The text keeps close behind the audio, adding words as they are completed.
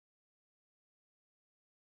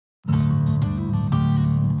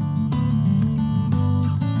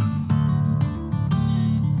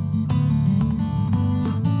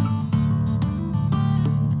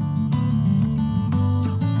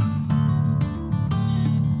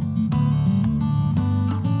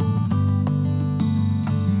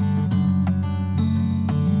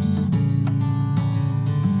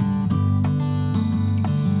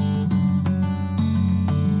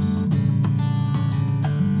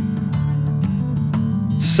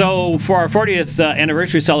So for our 40th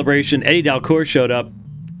anniversary celebration, Eddie Dalcour showed up,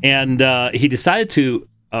 and he decided to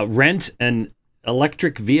rent an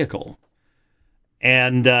electric vehicle.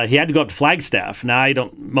 And he had to go up to Flagstaff.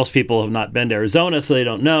 Now, most people have not been to Arizona, so they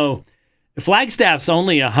don't know. Flagstaff's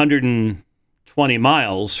only 120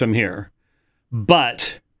 miles from here,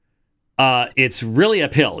 but it's really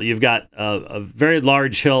uphill. You've got a very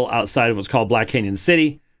large hill outside of what's called Black Canyon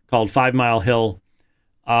City, called 5 Mile Hill.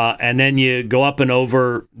 And then you go up and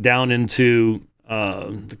over down into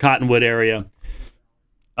the Cottonwood area.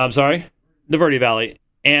 I'm sorry? The Verde Valley.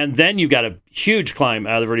 And then you've got a huge climb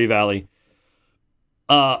out of the Verde Valley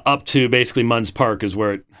up to basically Munns Park is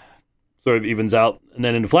where it sort of evens out, and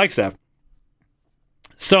then into Flagstaff.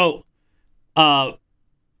 So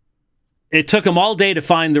it took him all day to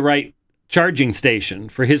find the right charging station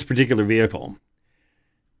for his particular vehicle.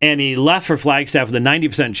 And he left for Flagstaff with a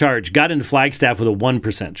 90% charge, got into Flagstaff with a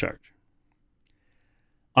 1% charge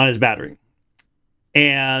on his battery,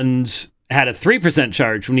 and had a 3%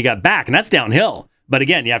 charge when he got back. And that's downhill. But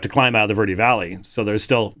again, you have to climb out of the Verde Valley, so there's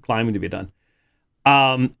still climbing to be done.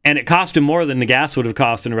 And it cost him more than the gas would have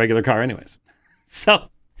cost in a regular car anyways. So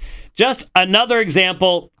just another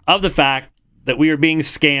example of the fact that we are being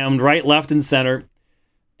scammed right, left, and center,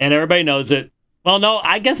 and everybody knows it. Well, no,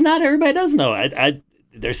 I guess not everybody does know.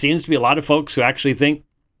 There seems to be a lot of folks who actually think,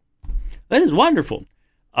 this is wonderful.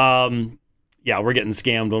 Yeah, we're getting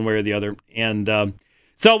scammed one way or the other. And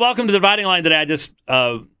so welcome to the Dividing Line today. I just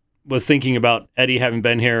was thinking about Eddie having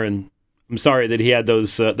been here, and I'm sorry that he had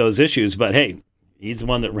those issues, but hey, he's the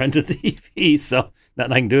one that rented the EV, so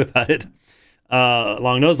nothing I can do about it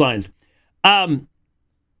along those lines.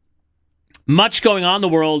 Much going on in the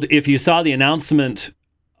world. If you saw the announcement,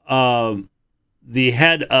 the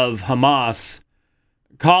head of Hamas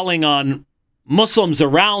calling on Muslims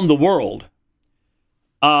around the world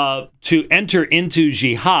to enter into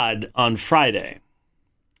jihad on Friday.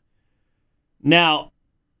 Now,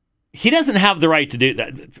 he doesn't have the right to do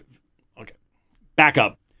that. Okay, back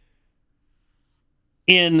up.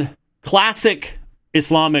 In classic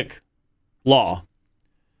Islamic law,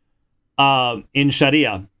 in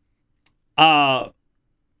Sharia, the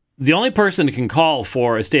only person who can call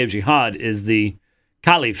for a state of jihad is the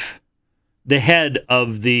caliph, the head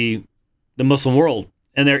of the Muslim world.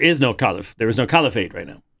 And there is no caliph. There is no caliphate right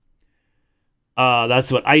now.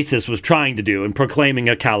 That's what ISIS was trying to do and proclaiming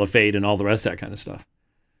a caliphate and all the rest of that kind of stuff.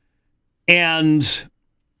 And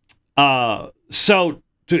so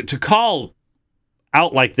to call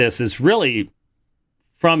out like this is really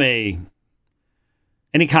from any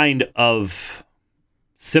kind of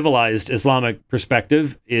civilized Islamic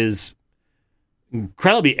perspective is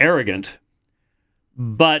incredibly arrogant.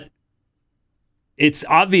 But it's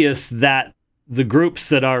obvious that the groups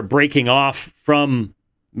that are breaking off from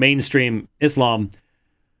mainstream Islam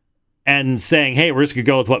and saying, hey, we're just going to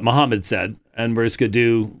go with what Muhammad said, and we're just going to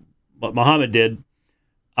do what Muhammad did,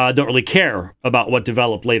 don't really care about what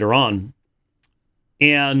developed later on.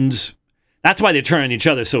 And that's why they turn on each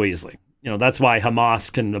other so easily. That's why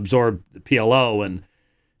Hamas can absorb the PLO, and,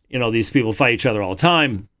 these people fight each other all the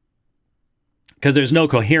time, because there's no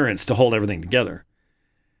coherence to hold everything together.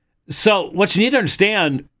 So what you need to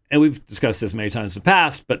understand, and we've discussed this many times in the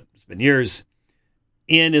past, but it's been years,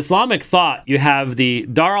 in Islamic thought, you have the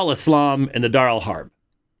Dar al-Islam and the Dar al-Harb.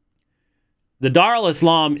 The Dar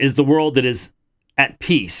al-Islam is the world that is at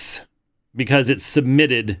peace because it's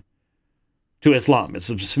submitted to Islam. It's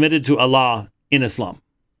submitted to Allah in Islam.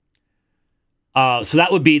 So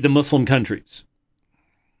that would be the Muslim countries.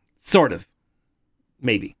 Sort of.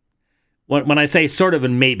 Maybe. When I say sort of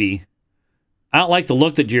and maybe, I don't like the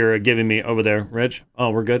look that you're giving me over there, Rich.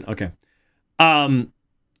 Oh, we're good? Okay.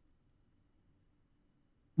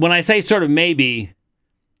 When I say sort of maybe,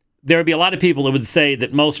 there would be a lot of people that would say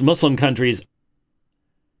that most Muslim countries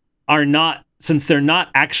are not, since they're not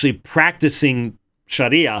actually practicing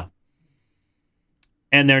Sharia,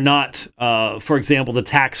 and they're not, for example, the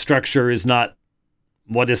tax structure is not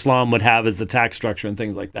what Islam would have as the tax structure and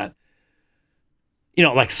things like that.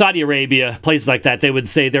 Like Saudi Arabia, places like that, they would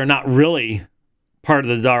say they're not really part of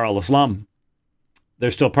the Dar al-Islam.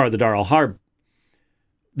 They're still part of the Dar al-Harb.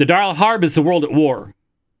 The Dar al-Harb is the world at war.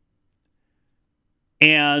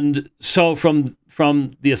 And so from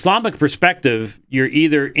the Islamic perspective, you're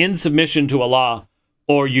either in submission to Allah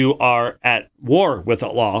or you are at war with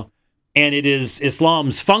Allah. And it is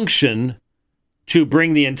Islam's function to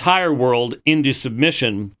bring the entire world into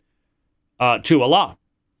submission to Allah.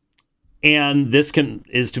 And this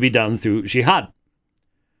is to be done through jihad.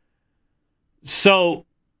 So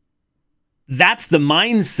that's the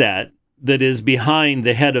mindset that is behind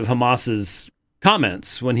the head of Hamas's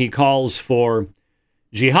comments when he calls for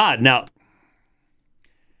jihad. Now,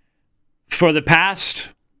 for the past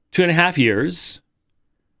 2.5 years,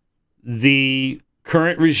 the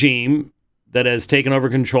current regime that has taken over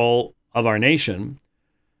control of our nation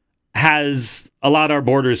has allowed our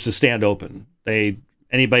borders to stand open.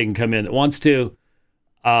 Anybody can come in that wants to.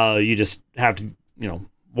 You just have to,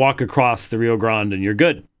 walk across the Rio Grande and you're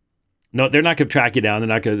good. No, they're not going to track you down. They're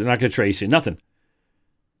not going to trace you. Nothing.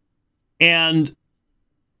 And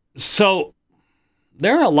so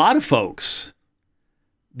there are a lot of folks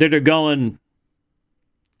that are going,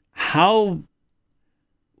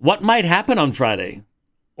 what might happen on Friday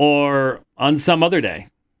or on some other day?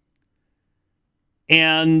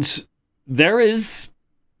 And there is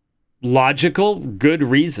logical, good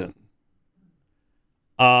reason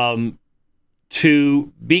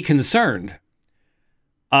to be concerned.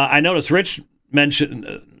 I noticed Rich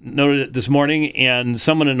noted it this morning, and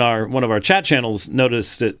someone in one of our chat channels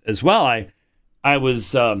noticed it as well. I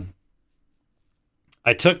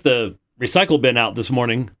took the recycle bin out this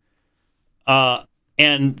morning,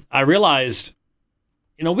 and I realized,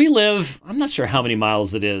 we live, I'm not sure how many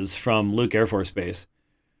miles it is from Luke Air Force Base,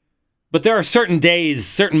 but there are certain days,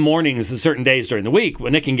 certain mornings, and certain days during the week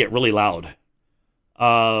when it can get really loud.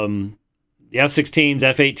 The F-16s,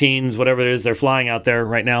 F-18s, whatever it is they're flying out there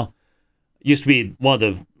right now, used to be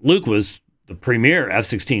Luke was the premier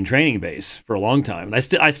F-16 training base for a long time.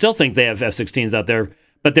 And I still think they have F-16s out there,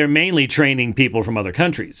 but they're mainly training people from other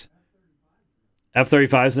countries.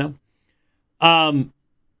 F-35s now.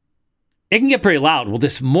 It can get pretty loud. Well,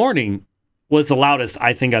 this morning was the loudest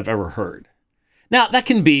I think I've ever heard. Now, that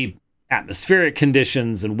can be atmospheric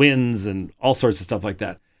conditions and winds and all sorts of stuff like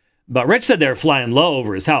that. But Rich said they're flying low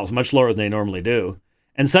over his house, much lower than they normally do.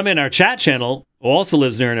 And somebody in our chat channel, who also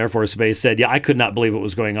lives near an Air Force base, said, yeah, I could not believe what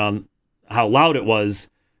was going on, how loud it was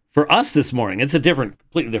for us this morning. It's a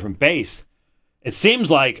completely different base. It seems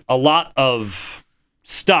like a lot of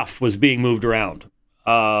stuff was being moved around,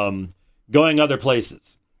 going other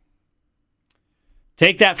places.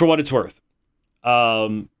 Take that for what it's worth.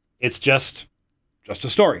 It's just a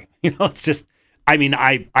story. It's just,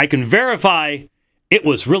 I can verify it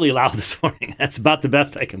was really loud this morning. That's about the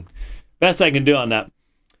best I can do on that.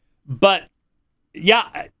 But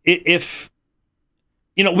yeah, if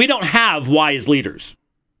we don't have wise leaders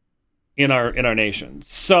in our nation,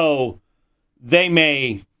 so they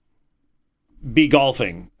may be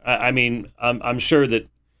golfing. I'm sure that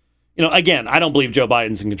again, I don't believe Joe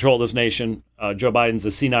Biden's in control of this nation. Joe Biden's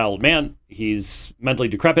a senile old man. He's mentally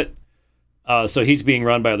decrepit, so he's being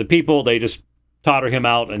run by other people. They just totter him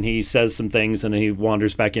out, and he says some things, and then he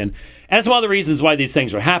wanders back in. And it's one of the reasons why these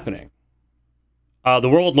things are happening. The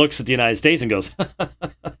world looks at the United States and goes,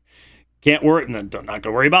 can't worry, not going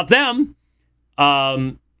to worry about them.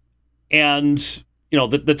 And,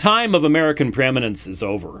 the time of American preeminence is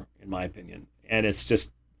over, in my opinion. And it's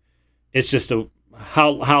just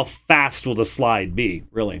how fast will the slide be,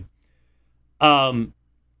 really?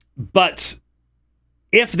 But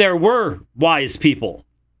if there were wise people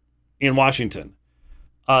in Washington,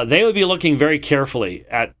 they would be looking very carefully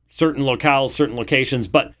at certain locales, certain locations.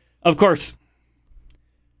 But, of course,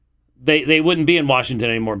 they wouldn't be in Washington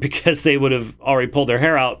anymore because they would have already pulled their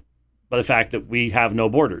hair out by the fact that we have no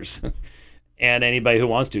borders. And anybody who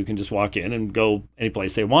wants to can just walk in and go any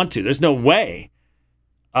place they want to. There's no way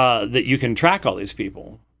that you can track all these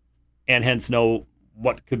people and hence know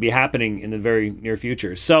what could be happening in the very near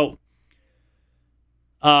future. So,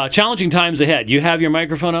 challenging times ahead. You have your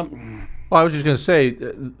microphone up? Well, I was just going to say,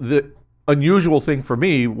 the unusual thing for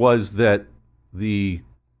me was that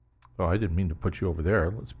I didn't mean to put you over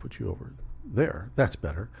there. Let's put you over there. That's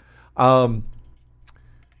better.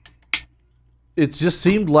 It just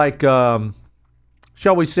seemed like,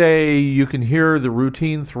 shall we say, you can hear the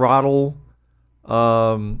routine throttle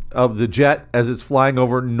of the jet as it's flying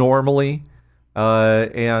over normally,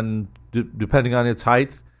 and depending on its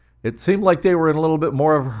height. It seemed like they were in a little bit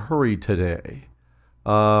more of a hurry today.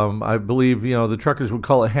 I believe, the truckers would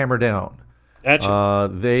call it hammer down.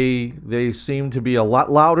 Gotcha. They seem to be a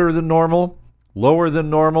lot louder than normal, lower than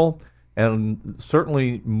normal, and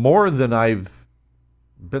certainly more than I've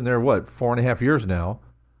been there, 4.5 years now.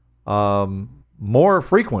 More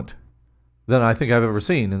frequent than I think I've ever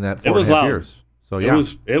seen in that 4.5 years. So yeah,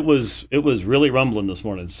 it was really rumbling this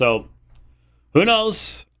morning. So who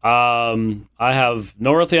knows? I have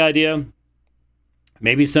no earthly idea.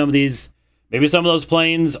 Maybe some of those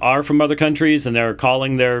planes are from other countries and they're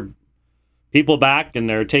calling their people back and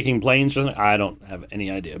they're taking planes. I don't have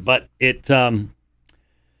any idea, but it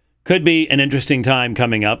could be an interesting time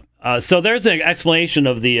coming up. So there's an explanation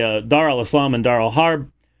of the Dar al-Islam and Dar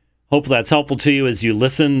al-Harb. Hopefully that's helpful to you as you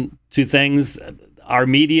listen to things. our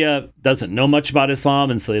media doesn't know much about Islam,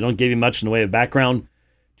 and so they don't give you much in the way of background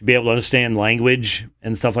to be able to understand language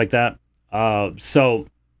and stuff like that. So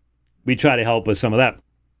we try to help with some of that.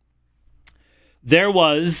 There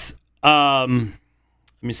was, let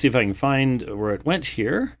me see if I can find where it went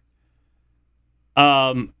here.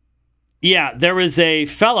 Yeah, there was a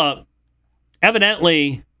fella,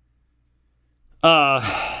 evidently,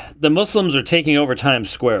 the Muslims are taking over Times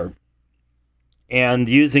Square and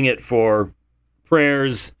using it for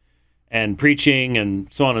prayers and preaching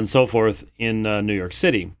and so on and so forth in New York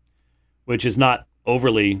City, which is not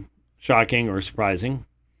overly shocking or surprising.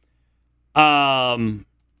 Let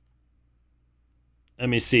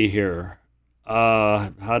me see here.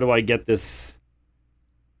 How do I get this?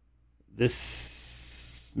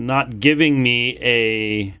 This not giving me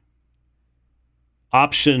a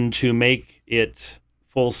option to make it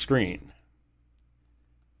full screen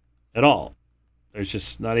at all. There's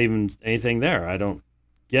just not even anything there. I don't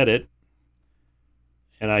get it.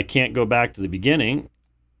 And I can't go back to the beginning.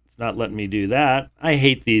 It's not letting me do that. I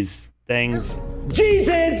hate these things.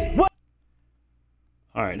 Jesus! What?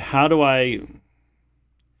 All right, how do I...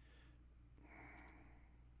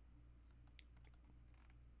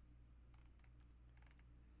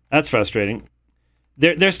 That's frustrating.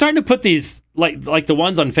 They're starting to put these, like the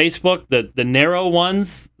ones on Facebook, the narrow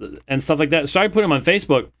ones and stuff like that. Started putting them on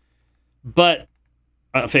Facebook, but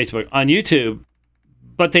on YouTube,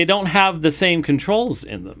 but they don't have the same controls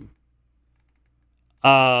in them.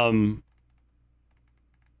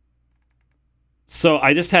 So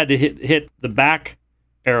I just had to hit the back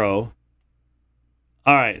arrow.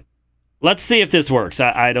 All right, let's see if this works.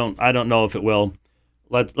 I don't know if it will.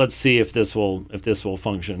 Let's see if this will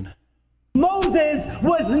function. Moses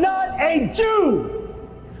was not a Jew.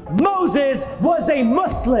 Moses was a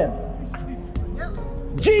Muslim.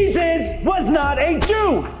 Jesus was not a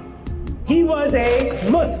Jew. He was a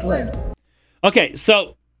Muslim. Okay,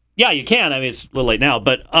 so yeah, you can. I mean, it's a little late now,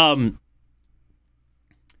 but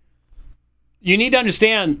you need to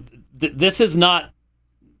understand this is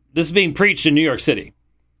being preached in New York City.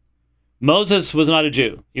 Moses was not a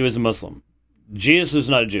Jew. He was a Muslim. Jesus was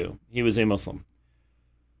not a Jew. He was a Muslim.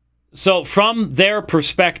 So from their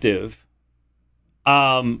perspective,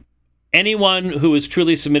 anyone who is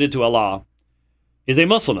truly submitted to Allah is a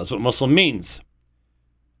Muslim. That's what Muslim means.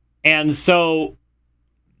 And so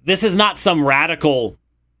this is not some radical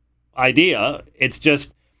idea. It's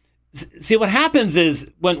just, see, what happens is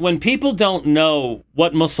when people don't know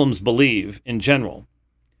what Muslims believe in general,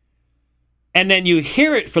 and then you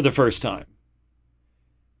hear it for the first time,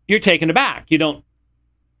 you're taken aback. You don't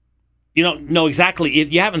know exactly,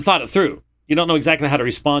 you haven't thought it through. You don't know exactly how to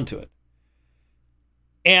respond to it.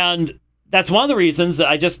 And that's one of the reasons that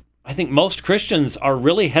I think most Christians are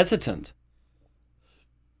really hesitant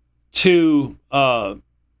to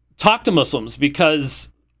talk to Muslims because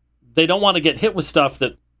they don't want to get hit with stuff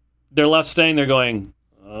that they're left staying there going,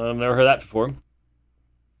 I've never heard that before.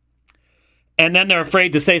 And then they're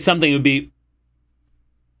afraid to say something that would be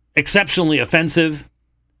exceptionally offensive,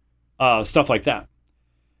 stuff like that.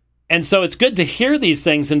 And so it's good to hear these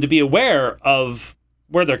things and to be aware of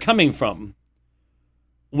where they're coming from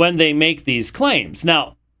when they make these claims.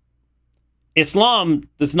 Now, Islam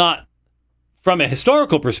does not, from a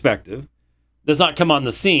historical perspective, does not come on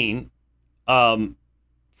the scene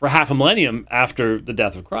for half a millennium after the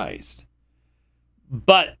death of Christ.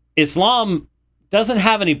 But Islam doesn't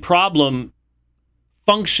have any problem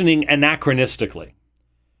functioning anachronistically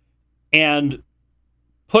and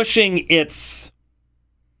pushing its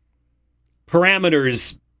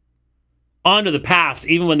parameters onto the past,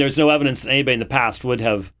 even when there's no evidence that anybody in the past would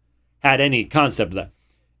have had any concept of that.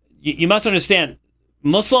 You must understand,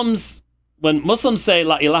 Muslims, when Muslims say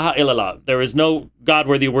La ilaha illallah, there is no God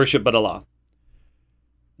worthy of worship but Allah,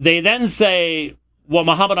 they then say Wa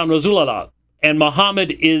Muhammadan Rasulullah, and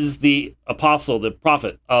Muhammad is the apostle, the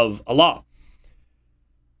prophet of Allah.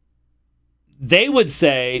 They would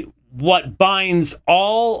say what binds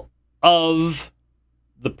all of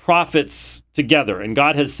the prophets together, and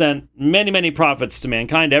God has sent many, many prophets to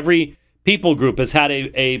mankind. Every people group has had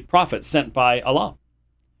a prophet sent by Allah.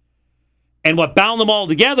 And what bound them all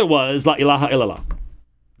together was La ilaha illallah.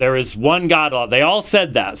 There is one God. They all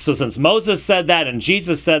said that. So since Moses said that and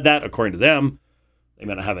Jesus said that, according to them, they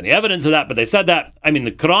may not have any evidence of that, but they said that. I mean,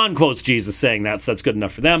 the Quran quotes Jesus saying that, so that's good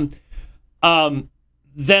enough for them.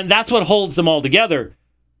 Then that's what holds them all together.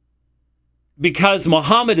 Because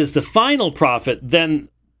Muhammad is the final prophet, then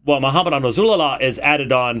Muhammadan Rasulullah is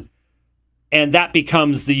added on, and that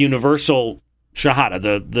becomes the universal shahada,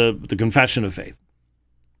 the confession of faith.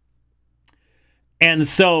 And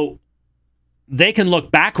so they can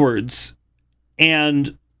look backwards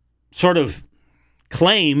and sort of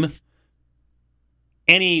claim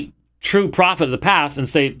any true prophet of the past and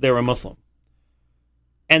say they were a Muslim.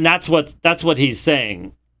 And that's what he's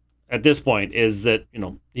saying at this point, is that,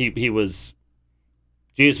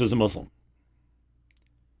 Jesus was a Muslim.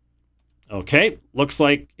 Okay, looks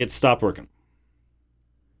like it stopped working.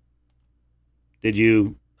 Did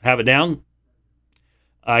you have it down?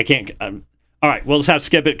 I can't. All right, we'll just have to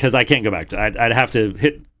skip it because I can't go back to it. I'd have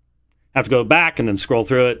to go back and then scroll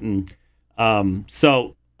through it, and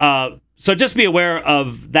so just be aware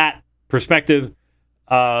of that perspective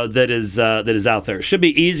that is out there. It should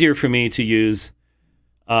be easier for me to use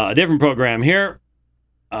a different program here.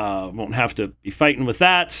 Won't have to be fighting with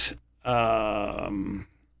that. All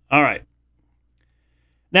right.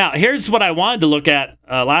 Now, here's what I wanted to look at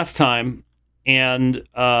last time, and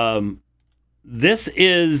this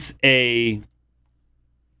is I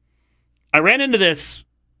ran into this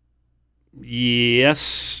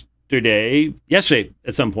yesterday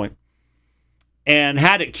at some point, and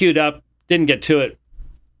had it queued up, didn't get to it.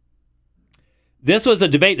 This was a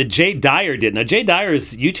debate that Jay Dyer did. Now, Jay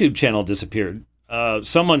Dyer's YouTube channel disappeared.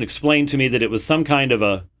 Someone explained to me that it was some kind of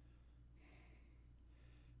a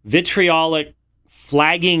vitriolic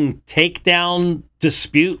flagging takedown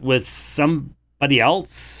dispute with somebody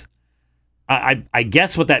else. I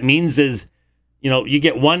guess what that means is, you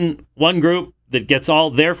get one group that gets all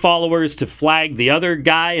their followers to flag the other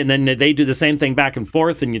guy, and then they do the same thing back and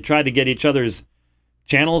forth, and you try to get each other's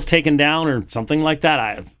channels taken down or something like that.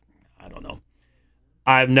 I don't know.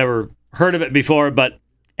 I've never heard of it before, but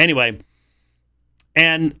anyway.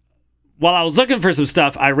 And while I was looking for some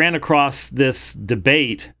stuff, I ran across this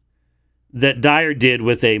debate that Dyer did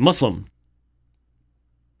with a Muslim.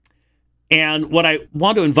 And what I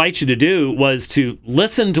want to invite you to do was to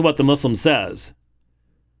listen to what the Muslim says.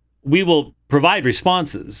 We will provide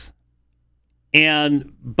responses.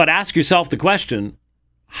 But ask yourself the question,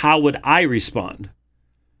 how would I respond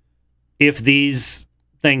if these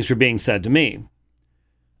things were being said to me?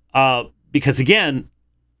 Because again,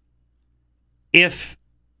 if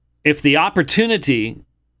the opportunity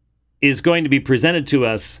is going to be presented to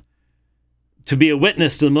us to be a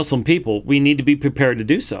witness to the Muslim people, we need to be prepared to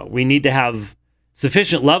do so. We need to have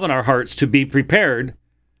sufficient love in our hearts to be prepared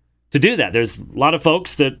to do that. There's a lot of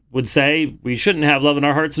folks that would say we shouldn't have love in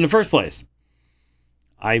our hearts in the first place.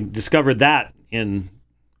 I discovered that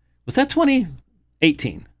was that 2018?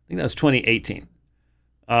 I think that was 2018.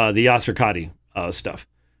 The Yasser Qadi stuff.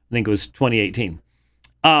 I think it was 2018.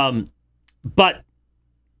 But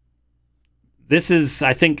this is,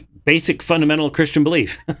 I think, basic fundamental Christian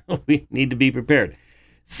belief. We need to be prepared.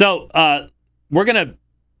 So we're going to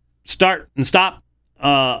start and stop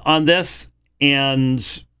on this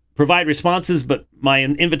and provide responses. But my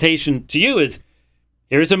invitation to you is,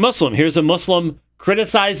 here's a Muslim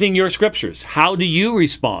criticizing your scriptures. How do you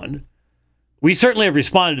respond? We certainly have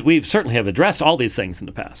responded. We certainly have addressed all these things in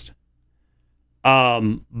the past.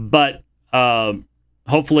 But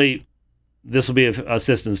hopefully this will be of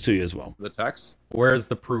assistance to you as well. The text. Where is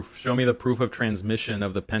the proof? Show me the proof of transmission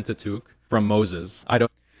of the Pentateuch from Moses.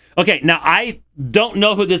 Okay, now I don't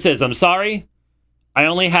know who this is. I'm sorry. I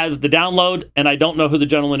only have the download, and I don't know who the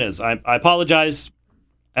gentleman is. I apologize.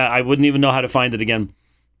 I wouldn't even know how to find it again.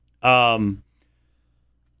 But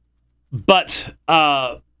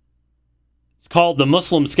it's called The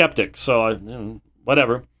Muslim Skeptic, so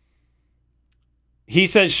whatever. He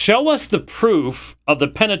says, show us the proof of the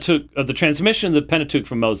Pentateuch, of the transmission of the Pentateuch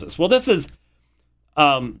from Moses. Well, this is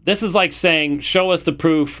like saying, show us the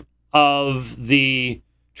proof of the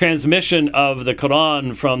transmission of the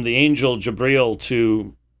Quran from the angel Jibril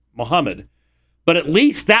to Muhammad. But at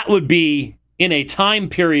least that would be in a time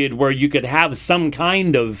period where you could have some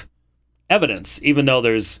kind of evidence, even though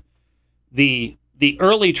there's the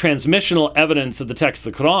early transmissional evidence of the text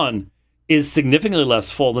of the Quran is significantly less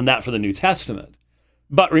full than that for the New Testament.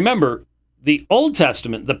 But remember, the Old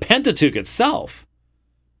Testament, the Pentateuch itself,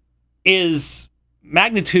 is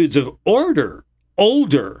magnitudes of order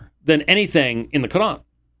older than anything in the Quran.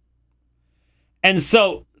 And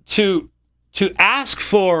so to ask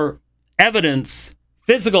for evidence,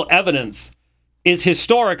 physical evidence, is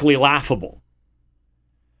historically laughable.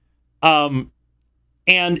 And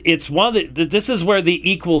it's this is where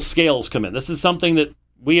the equal scales come in. This is something that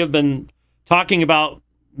we have been talking about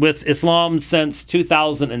with Islam since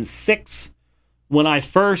 2006, when I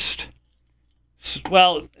first,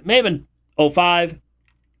 it may have been 2005,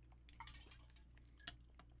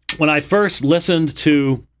 when I first listened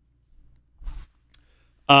to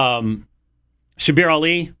Shabir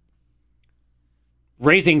Ali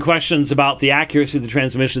raising questions about the accuracy of the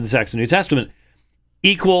transmission of the text of the New Testament.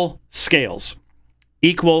 Equal scales.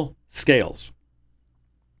 unequal scales.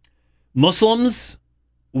 Muslims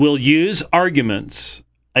will use arguments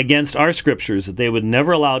against our scriptures that they would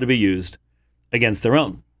never allow to be used against their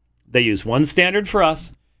own. They use one standard for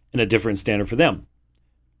us and a different standard for them.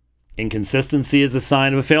 Inconsistency is a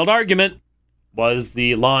sign of a failed argument was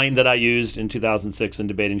the line that I used in 2006 in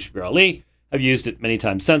debating Shabir Ali. I've used it many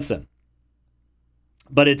times since then.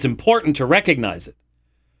 But it's important to recognize it.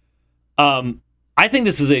 I think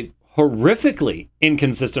this is a horrifically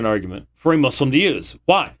inconsistent argument for a Muslim to use.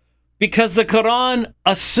 Why? Because the Quran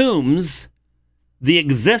assumes the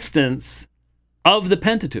existence of the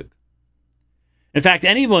Pentateuch. In fact,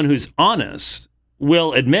 anyone who's honest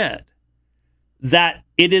will admit that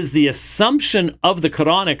it is the assumption of the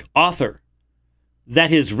Quranic author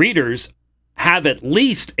that his readers have at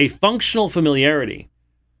least a functional familiarity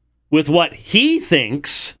with what he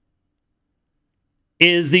thinks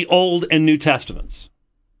is the Old and New Testaments.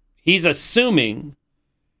 He's assuming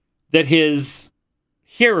that his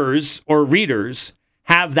hearers or readers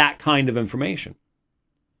have that kind of information.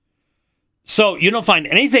 So you don't find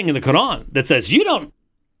anything in the Quran that says you don't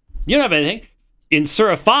have anything. In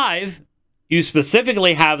Surah 5, you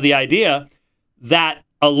specifically have the idea that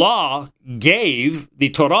Allah gave the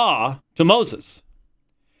Torah to Moses.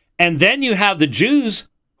 And then you have the Jews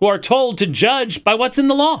who are told to judge by what's in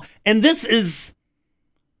the law. And this is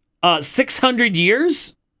 600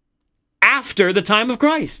 years after the time of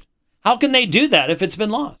Christ. How can they do that if it's been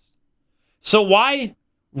lost? So why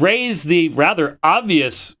raise the rather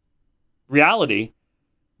obvious reality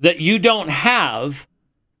that you don't have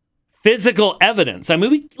physical evidence? I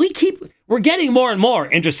mean, we're getting more and more,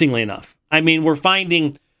 interestingly enough. I mean, we're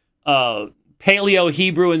finding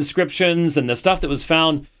Paleo-Hebrew inscriptions and the stuff that was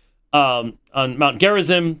found on Mount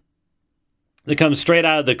Gerizim that comes straight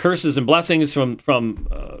out of the curses and blessings from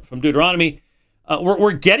Deuteronomy.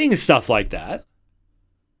 We're getting stuff like that,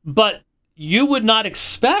 but you would not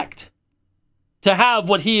expect to have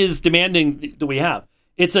what he is demanding that we have.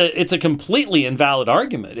 It's a completely invalid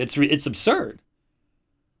argument. It's absurd.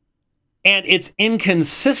 And it's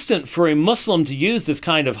inconsistent for a Muslim to use this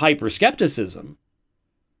kind of hyper-skepticism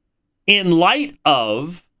in light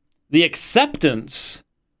of the acceptance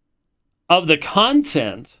of the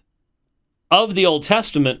content of the Old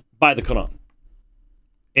Testament by the Quran.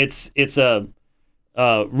 It's a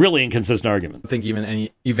really inconsistent argument. I think even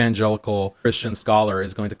any evangelical Christian scholar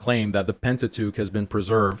is going to claim that the Pentateuch has been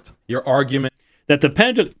preserved. Your argument that the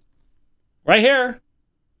Pentateuch, right here,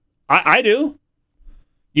 I do.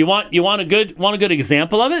 You want a good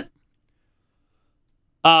example of it?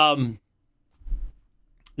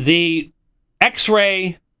 The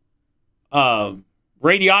X-ray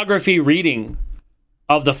radiography reading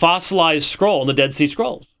of the fossilized scroll in the Dead Sea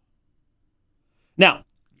Scrolls. Now,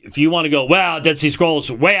 if you want to go, well, Dead Sea Scrolls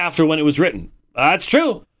way after when it was written, that's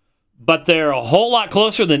true, but they're a whole lot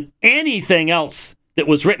closer than anything else that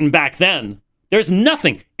was written back then. There's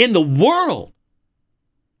nothing in the world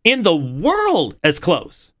as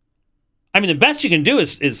close. I mean, the best you can do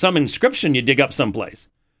is some inscription you dig up someplace.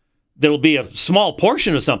 There'll be a small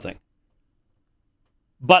portion of something.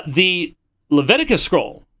 But the Leviticus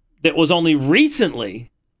scroll that was only recently,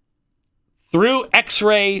 through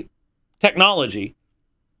X-ray technology,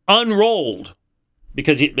 unrolled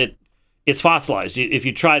because it's fossilized. If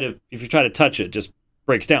you try to touch it, it just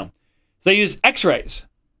breaks down. So they use X-rays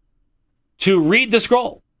to read the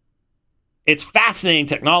scroll. It's fascinating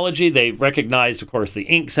technology. They recognized, of course, the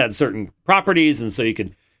inks had certain properties, and so you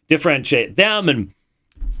could differentiate them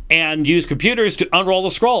and use computers to unroll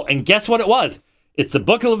the scroll. And guess what it was? It's the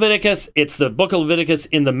Book of Leviticus. It's the Book of Leviticus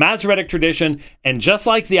in the Masoretic tradition. And just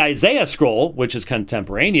like the Isaiah scroll, which is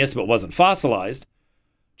contemporaneous but wasn't fossilized,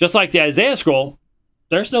 just like the Isaiah scroll,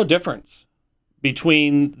 there's no difference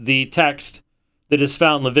between the text that is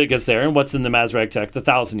found in Leviticus there and what's in the Masoretic text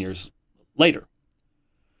 1,000 years later.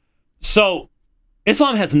 So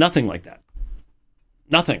Islam has nothing like that.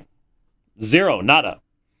 Nothing. Zero. Nada.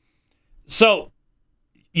 So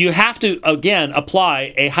you have to, again,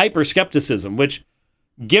 apply a hyper-skepticism, which,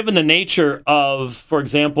 given the nature of, for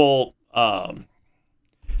example, the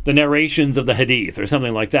narrations of the Hadith or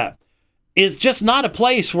something like that, is just not a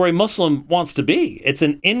place where a Muslim wants to be. It's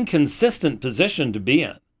an inconsistent position to be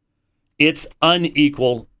in. It's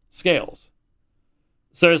unequal scales.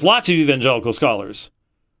 So there's lots of evangelical scholars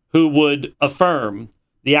who would affirm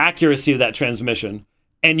the accuracy of that transmission,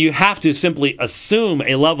 and you have to simply assume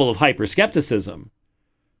a level of hyper-skepticism,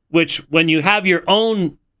 which, when you have your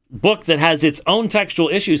own book that has its own textual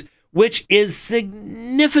issues, which is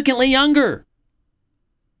significantly younger.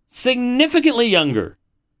 Significantly younger.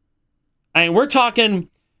 I mean, we're talking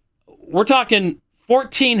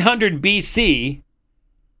 1400 BC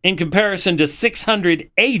in comparison to 600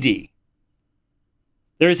 AD.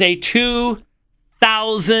 There's a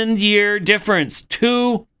 2,000-year difference,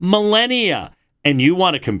 2 millennia. And you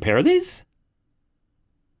want to compare these?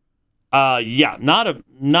 No.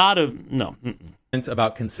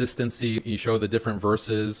 About consistency, you show the different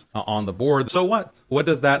verses on the board. So what? What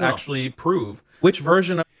does that actually prove? Which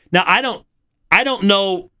version of... Now, I don't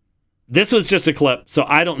know. This was just a clip, so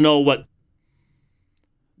I don't know what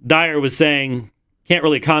Dyer was saying. Can't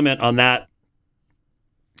really comment on that.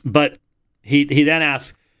 But he then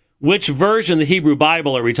asks, which version of the Hebrew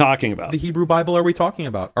Bible are we talking about? The Hebrew Bible are we talking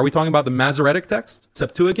about? Are we talking about the Masoretic text,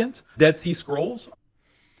 Septuagint, Dead Sea Scrolls?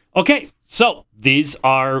 Okay, so these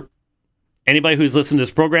are, anybody who's listened to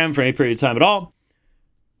this program for any period of time at all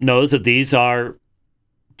knows that these are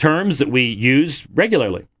terms that we use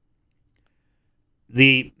regularly.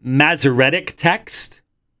 The Masoretic text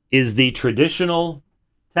is the traditional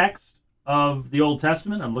text of the Old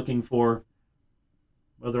Testament. I'm looking for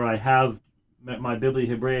whether I have my Biblia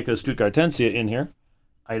Hebraica Stuttgartensia in here.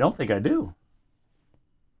 I don't think I do.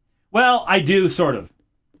 Well, I do, sort of.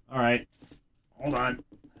 All right. Hold on.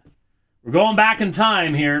 We're going back in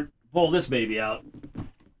time here. Pull this baby out.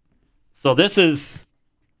 So this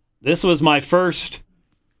was my first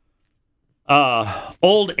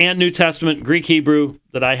Old and New Testament Greek Hebrew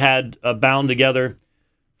that I had bound together.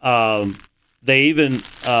 They even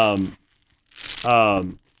had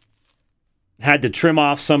to trim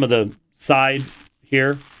off some of the side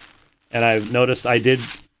here, and I've noticed I did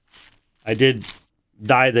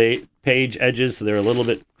dye the page edges, so they're a little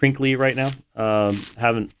bit crinkly right now.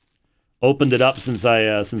 Haven't opened it up since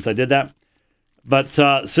I did that. But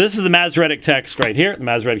so this is the Masoretic text right here, the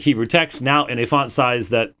Masoretic Hebrew text, now in a font size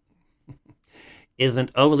that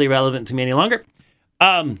isn't overly relevant to me any longer.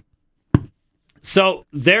 So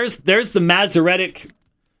there's the Masoretic,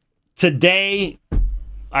 today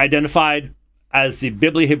identified as the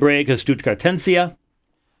Biblia Hebraica Stuttgartensia.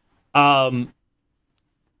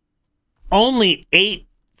 Only 8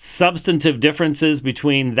 substantive differences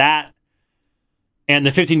between that and the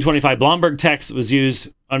 1525 Blomberg text that was used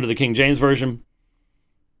under the King James Version.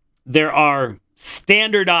 There are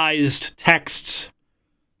standardized texts.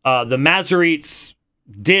 The Masoretes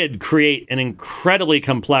did create an incredibly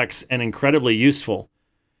complex and incredibly useful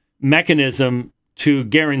mechanism to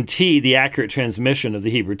guarantee the accurate transmission of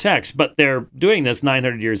the Hebrew text, but they're doing this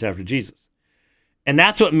 900 years after Jesus. And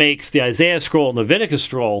that's what makes the Isaiah scroll and Leviticus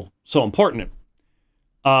scroll so important.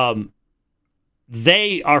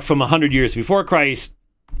 They are from 100 years before Christ,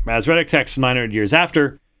 Masoretic text 900 years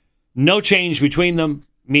after. No change between them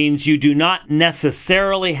means you do not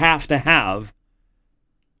necessarily have to have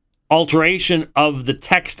alteration of the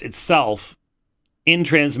text itself in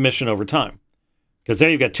transmission over time. Because there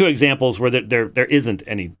you've got 2 examples where there isn't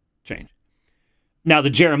any change. Now,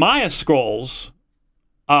 the Jeremiah scrolls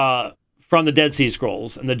from the Dead Sea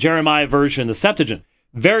Scrolls and the Jeremiah version, the Septuagint,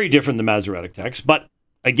 very different than the Masoretic text. But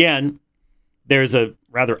again, there's a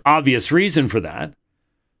rather obvious reason for that.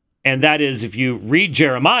 And that is, if you read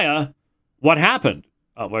Jeremiah, what happened?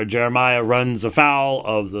 Where Jeremiah runs afoul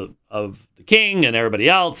of the king and everybody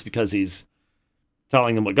else because he's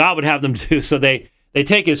telling them what God would have them do. So they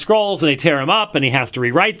take his scrolls and they tear him up, and he has to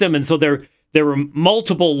rewrite them. And so there were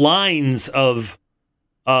multiple lines of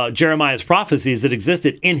Jeremiah's prophecies that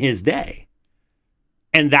existed in his day.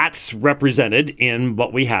 And that's represented in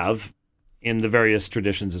what we have in the various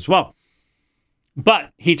traditions as well.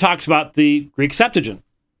 But he talks about the Greek Septuagint.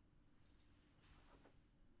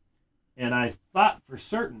 And I thought for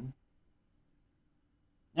certain,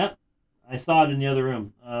 yep, I saw it in the other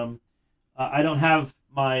room. I don't have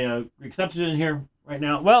my Greek Septuagint here right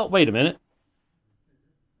now. Well, wait a minute.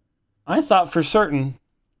 I thought for certain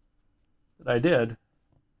that I did.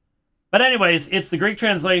 But anyways, it's the Greek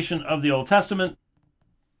translation of the Old Testament.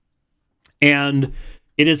 And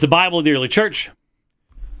it is the Bible of the early church.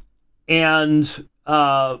 And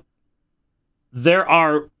there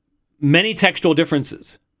are many textual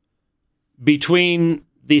differences between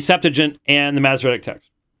the Septuagint and the Masoretic text.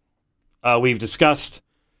 We've discussed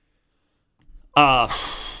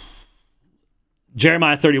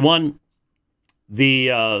Jeremiah 31,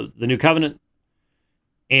 the New Covenant,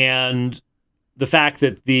 and the fact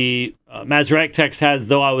that the Masoretic text has,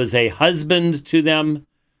 though I was a husband to them,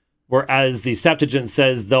 whereas the Septuagint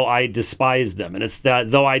says, though I despise them. And it's that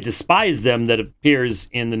though I despise them that appears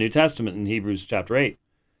in the New Testament in Hebrews chapter 8.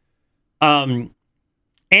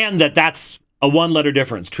 And that's a one-letter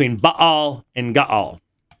difference between Baal and Gaal.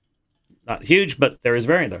 Not huge, but there is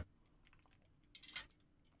variant there.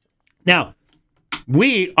 Now,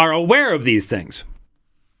 we are aware of these things.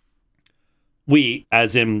 we,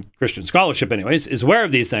 as in Christian scholarship anyways, is aware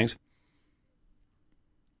of these things.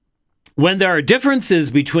 When there are differences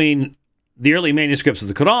between the early manuscripts of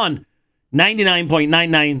the Quran,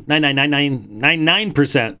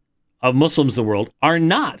 99.999999% of Muslims in the world are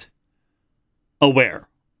not aware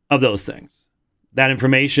of those things. That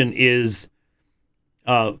information is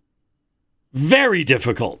very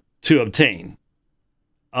difficult to obtain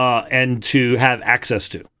and to have access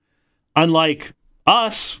to. Unlike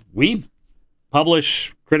us, we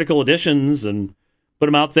publish critical editions and put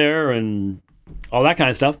them out there and all that kind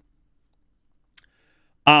of stuff.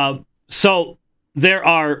 So there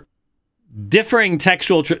are differing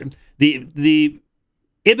textual... the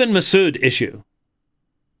Ibn Masud issue,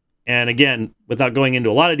 and again, without going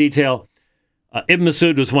into a lot of detail, Ibn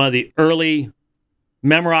Masud was one of the early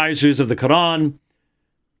memorizers of the Quran,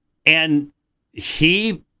 and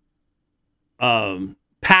he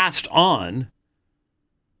passed on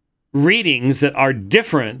readings that are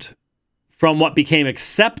different from what became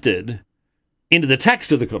accepted into the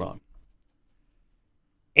text of the Quran.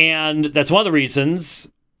 And that's one of the reasons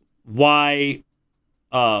why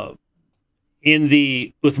in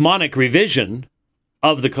the Uthmanic revision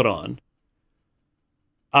of the Quran,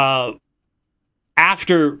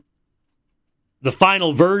 after the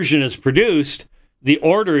final version is produced, the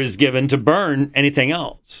order is given to burn anything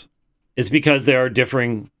else. It's because there are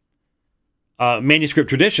differing manuscript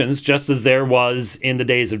traditions, just as there was in the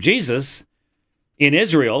days of Jesus. In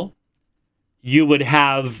Israel, you would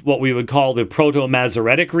have what we would call the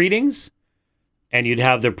Proto-Masoretic readings, and you'd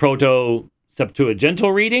have the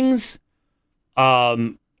Proto-Septuagintal readings,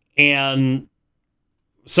 and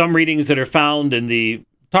some readings that are found in the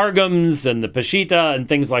Targums and the Peshitta and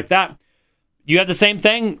things like that. You have the same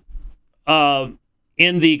thing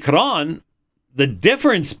in the Quran, the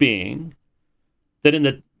difference being that in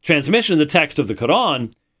the transmission of the text of the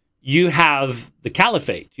Quran, you have the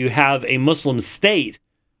caliphate. You have a Muslim state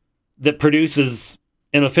that produces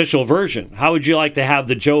an official version. How would you like to have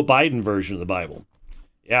the Joe Biden version of the Bible?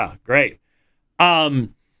 Yeah, great. Not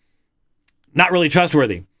really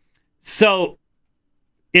trustworthy. So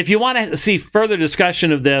if you want to see further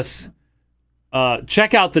discussion of this,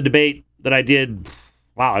 check out the debate that I did.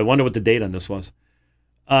 Wow, I wonder what the date on this was.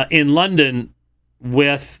 In London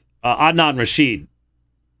with Adnan Rashid.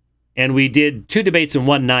 And we did 2 debates in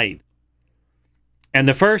one night. And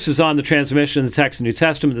the first was on the transmission of the text of the New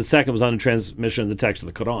Testament. The second was on the transmission of the text of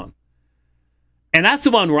the Quran. And that's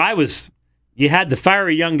the one where you had the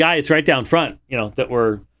fiery young guys right down front, that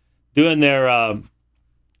were doing their Allahu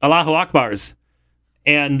Akbars.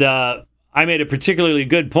 And I made a particularly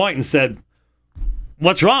good point and said,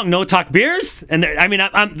 what's wrong? No takbirs? And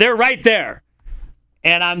they're right there.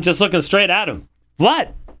 And I'm just looking straight at them.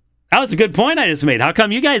 What? That was a good point I just made. How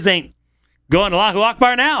come you guys ain't going Allahu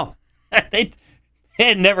Akbar now? They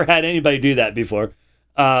had never had anybody do that before.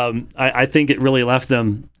 I think it really left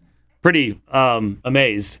them pretty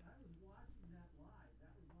amazed.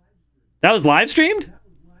 That was live streamed?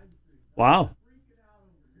 Wow.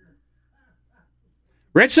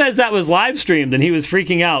 Rich says that was live streamed and he was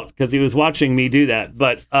freaking out because he was watching me do that.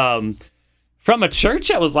 But from a church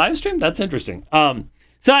that was live streamed? That's interesting.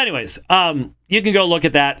 So anyways, you can go look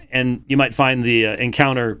at that and you might find the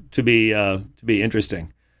encounter to be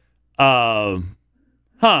interesting. Do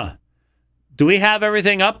we have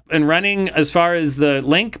everything up and running as far as the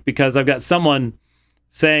link? Because I've got someone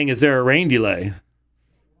saying, is there a rain delay?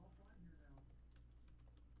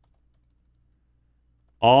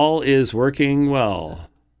 All is working well.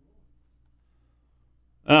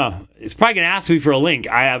 It's probably going to ask me for a link.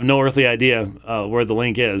 I have no earthly idea where the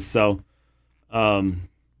link is. So,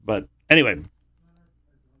 but anyway.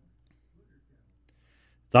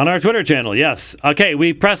 It's on our Twitter channel, yes. Okay,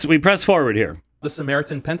 we press forward here. The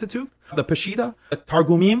Samaritan Pentateuch, the Peshitta, the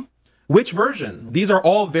Targumim. Which version? These are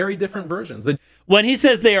all very different versions. When he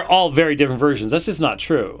says they are all very different versions, that's just not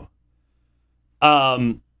true.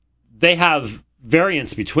 They have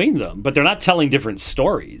variants between them, but they're not telling different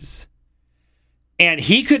stories. And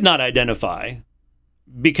he could not identify,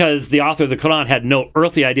 because the author of the Quran had no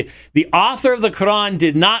earthly idea. The author of the Quran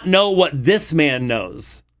did not know what this man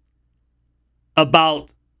knows about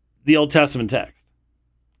the Old Testament text.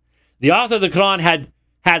 The author of the Quran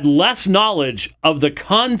had less knowledge of the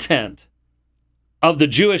content of the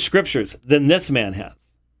Jewish scriptures than this man has.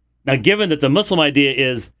 Now, given that the Muslim idea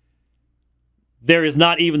is there is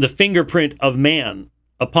not even the fingerprint of man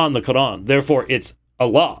upon the Quran, therefore it's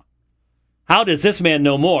Allah. How does this man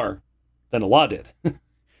know more than Allah did?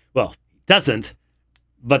 Well, he doesn't,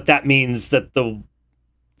 but that means that the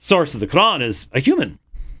source of the Quran is a human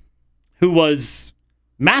who was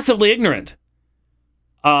massively ignorant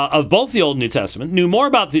of both the Old and New Testament, knew more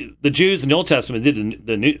about the Jews in the Old Testament than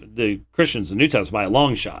the Christians in the New Testament by a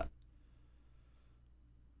long shot.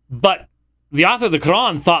 But the author of the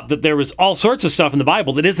Quran thought that there was all sorts of stuff in the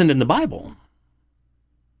Bible that isn't in the Bible.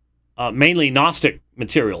 Mainly Gnostic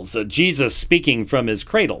materials. Jesus speaking from his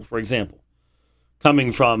cradle, for example,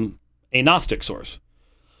 coming from a Gnostic source.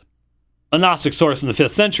 A Gnostic source in the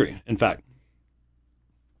 5th century, in fact.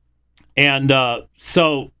 And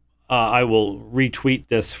so I will retweet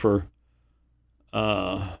this for...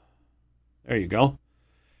 there you go.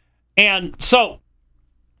 And so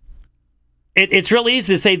it's really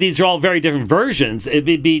easy to say these are all very different versions. It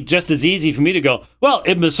would be just as easy for me to go, well,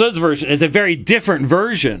 Ibn Masud's version is a very different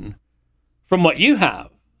version from what you have.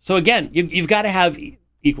 So again, you've got to have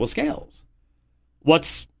equal scales.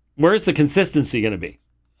 Where's the consistency going to be?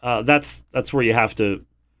 That's where you have to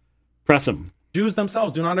press them. Jews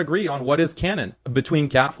themselves do not agree on what is canon between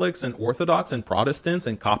Catholics and Orthodox and Protestants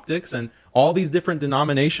and Coptics and all these different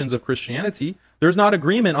denominations of Christianity. There's not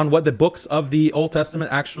agreement on what the books of the Old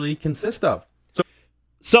Testament actually consist of.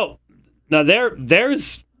 So now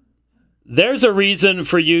there's a reason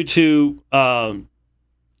for you to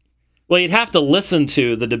you'd have to listen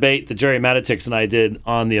to the debate that Jerry Matitix and I did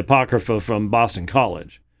on the Apocrypha from Boston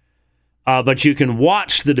College. But you can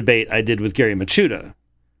watch the debate I did with Gary Machuda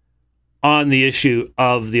on the issue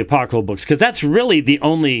of the apocryphal books, because that's really the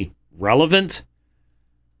only relevant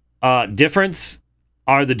difference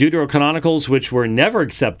are the Deuterocanonicals, which were never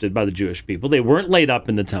accepted by the Jewish people. They weren't laid up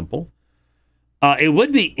in the temple. It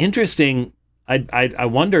would be interesting. I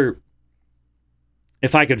wonder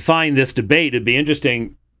if I could find this debate. It'd be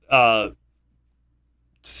interesting to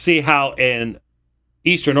see how an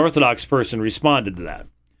Eastern Orthodox person responded to that.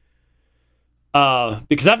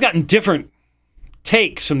 Because I've gotten different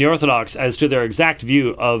takes from the Orthodox as to their exact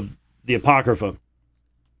view of the Apocrypha.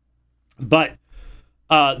 But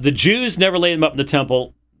the Jews never laid them up in the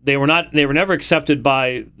temple. They were never accepted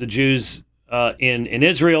by the Jews in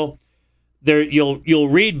Israel. You'll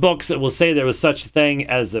read books that will say there was such a thing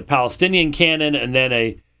as a Palestinian canon and then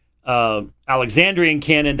a Alexandrian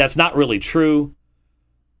canon. That's not really true.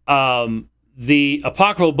 The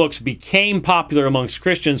apocryphal books became popular amongst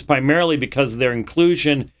Christians primarily because of their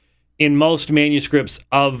inclusion in most manuscripts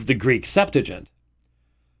of the Greek Septuagint.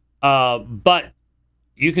 But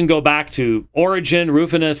you can go back to Origen,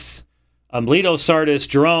 Rufinus, Leto, Sardis,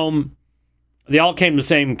 Jerome. They all came to the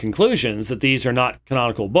same conclusions that these are not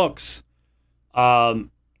canonical books. And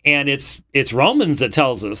it's Romans that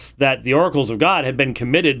tells us that the oracles of God had been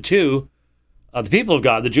committed to the people of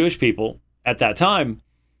God, the Jewish people, at that time,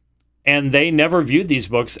 and they never viewed these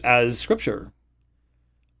books as scripture.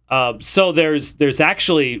 So there's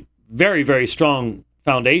actually very, very strong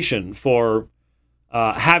foundation for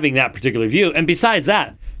having that particular view. And besides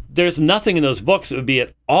that, there's nothing in those books that would be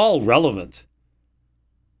at all relevant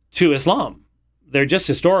to Islam. They're just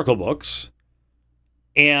historical books.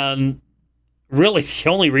 And really, the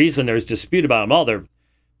only reason there's dispute about them all,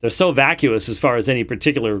 they're so vacuous as far as any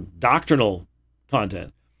particular doctrinal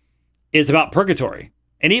content, is about purgatory.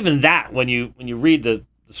 And even that, when you read the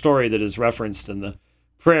story that is referenced in the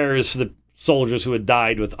prayers for the soldiers who had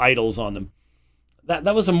died with idols on them,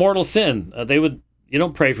 that was a mortal sin. You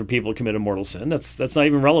don't pray for people who commit a mortal sin. That's not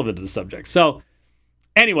even relevant to the subject. So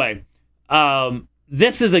anyway,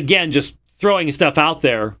 this is again just throwing stuff out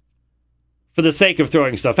there for the sake of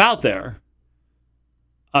throwing stuff out there.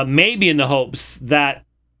 Maybe in the hopes that,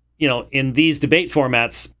 in these debate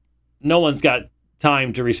formats, no one's got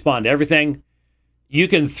time to respond to everything. You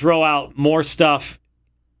can throw out more stuff.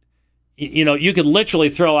 You could literally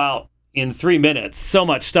throw out in 3 minutes so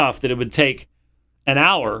much stuff that it would take an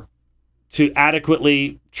hour to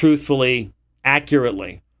adequately, truthfully,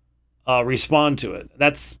 accurately respond to it.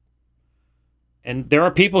 And there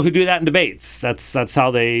are people who do that in debates. That's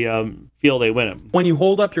how they feel they win them. When you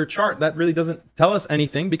hold up your chart, that really doesn't tell us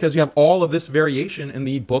anything because you have all of this variation in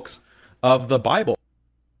the books of the Bible.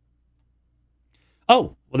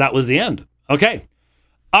 Oh, well, that was the end. Okay.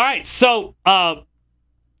 All right. So I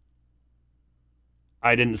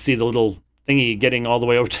didn't see the little thingy getting all the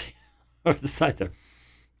way over the side there.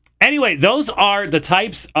 Anyway, those are the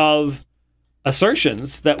types of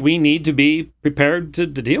assertions that we need to be prepared to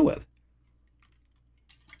deal with.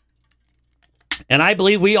 And I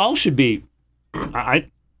believe we all should be.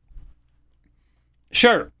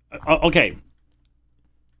 Sure. Okay.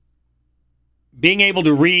 Being able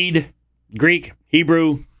to read Greek,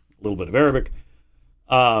 Hebrew, a little bit of Arabic.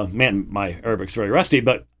 Man, my Arabic's very rusty,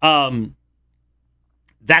 but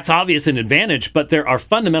that's obvious an advantage. But there are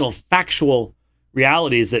fundamental factual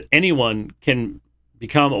realities that anyone can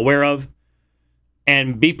become aware of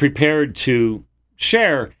and be prepared to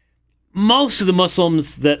share, most of the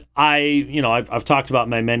Muslims that I've talked about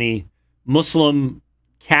my many Muslim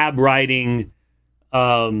cab riding,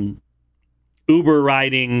 Uber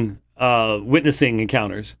riding, witnessing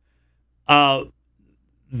encounters,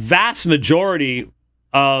 vast majority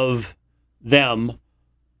of them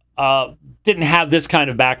didn't have this kind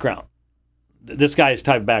of background, this guy's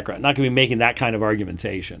type of background. Not going to be making that kind of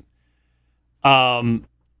argumentation. And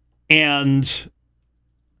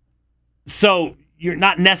so you're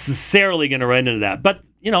not necessarily going to run into that, but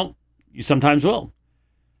you sometimes will.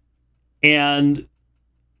 And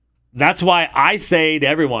that's why I say to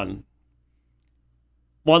everyone,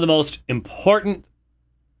 one of the most important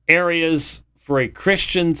areas for a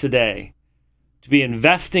Christian today to be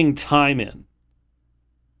investing time in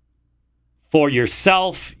for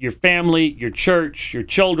yourself, your family, your church, your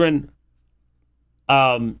children,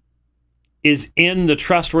 is in the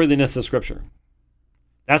trustworthiness of Scripture.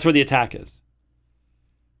 That's where the attack is.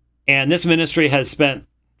 And this ministry has spent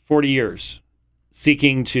 40 years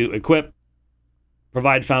seeking to equip,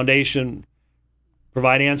 provide foundation,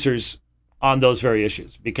 provide answers on those very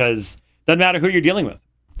issues, because it doesn't matter who you're dealing with.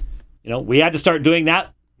 We had to start doing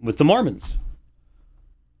that with the Mormons.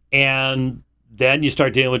 And then you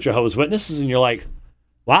start dealing with Jehovah's Witnesses, and you're like,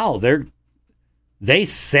 wow, they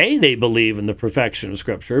say they believe in the perfection of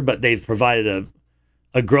Scripture, but they've provided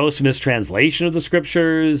a gross mistranslation of the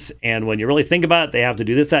Scriptures. And when you really think about it, they have to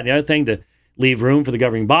do this, that, and the other thing to leave room for the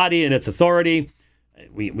governing body and its authority.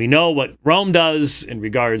 We know what Rome does in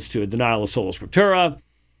regards to a denial of sola scriptura.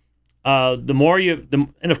 The more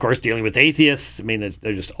and of course, dealing with atheists, I mean,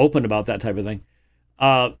 they're just open about that type of thing.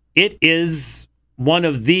 It is one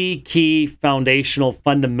of the key foundational,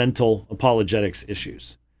 fundamental apologetics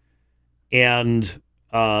issues. And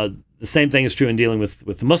the same thing is true in dealing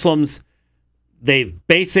with the Muslims. They've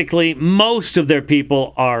basically, most of their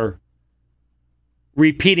people are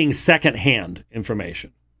repeating secondhand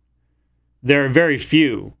information. There are very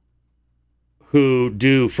few who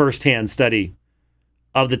do firsthand study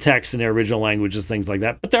of the text in their original languages, things like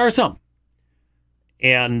that. But there are some.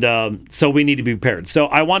 And so we need to be prepared. So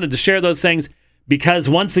I wanted to share those things because,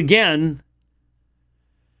 once again,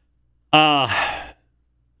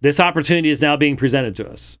 this opportunity is now being presented to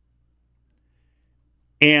us.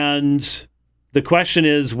 And the question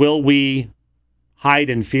is, will we hide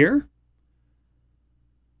in fear?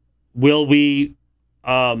 Will we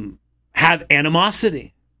have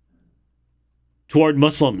animosity toward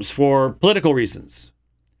Muslims for political reasons?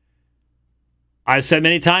 I've said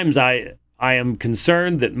many times I am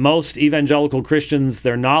concerned that most evangelical Christians,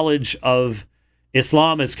 their knowledge of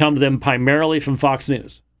Islam has come to them primarily from Fox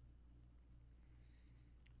News.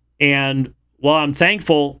 And while I'm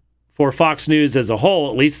thankful for Fox News as a whole,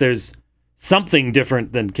 at least there's something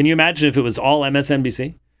different than, can you imagine if it was all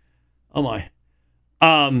MSNBC? Oh my.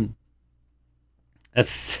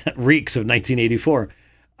 That's reeks of 1984.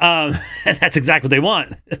 And that's exactly what they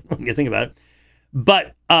want when you think about it.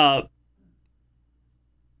 But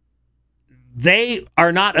they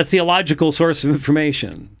are not a theological source of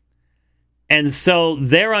information. And so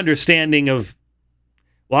their understanding of,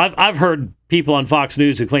 well, I've heard people on Fox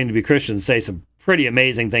News who claim to be Christians say some pretty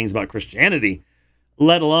amazing things about Christianity,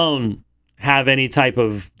 let alone have any type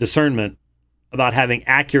of discernment about having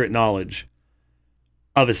accurate knowledge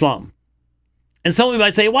of Islam. And somebody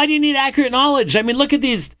might say, why do you need accurate knowledge? I mean, look at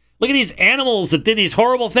these animals that did these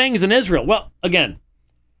horrible things in Israel. Well, again,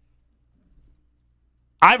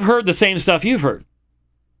 I've heard the same stuff you've heard.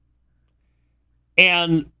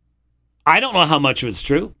 And I don't know how much of it's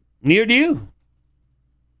true. Neither do you.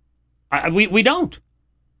 We don't.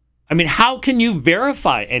 I mean, how can you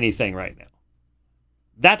verify anything right now?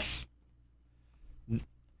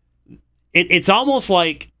 It's almost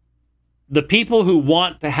like the people who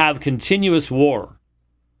want to have continuous war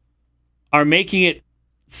are making it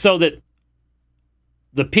so that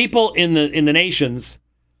the people in the nations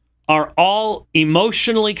are all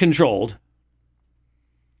emotionally controlled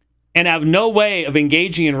and have no way of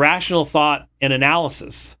engaging in rational thought and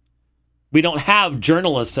analysis. We don't have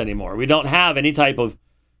journalists anymore. We don't have any type of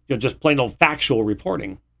just plain old factual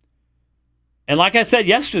reporting. And like I said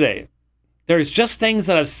yesterday, there's just things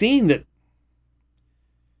that I've seen that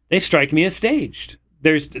they strike me as staged.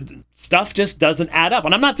 There's stuff just doesn't add up.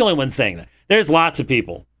 And I'm not the only one saying that. There's lots of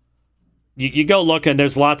people. You go look and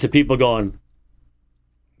there's lots of people going,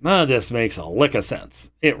 none of this makes a lick of sense.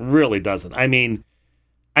 It really doesn't. I mean,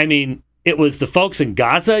 it was the folks in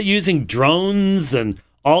Gaza using drones and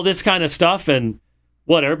all this kind of stuff, and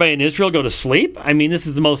what, everybody in Israel go to sleep? I mean, this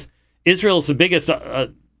is Israel's the biggest,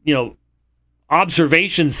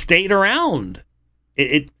 observation state around.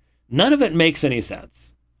 None of it makes any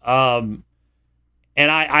sense. And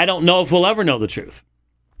I don't know if we'll ever know the truth.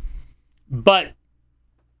 But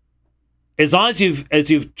as long as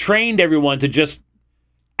you've trained everyone to just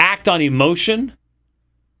act on emotion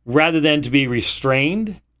rather than to be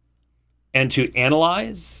restrained and to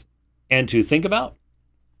analyze and to think about,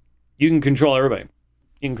 you can control everybody.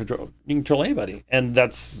 You can control anybody. And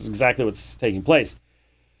that's exactly what's taking place.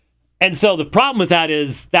 And so the problem with that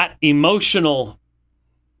is that emotional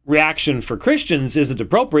reaction for Christians isn't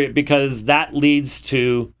appropriate because that leads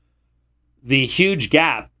to the huge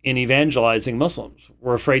gap in evangelizing Muslims.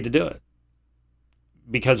 We're afraid to do it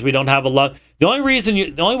because we don't have a love. The only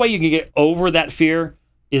way you can get over that fear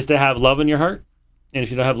is to have love in your heart. And if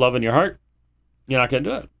you don't have love in your heart, you're not going to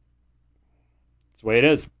do it. That's the way it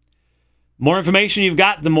is. More information you've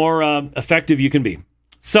got, the more effective you can be.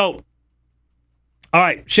 So, all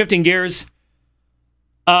right, shifting gears.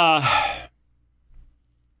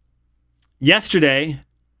 Yesterday,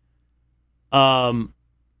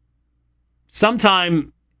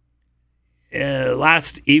 sometime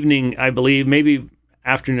last evening, I believe, maybe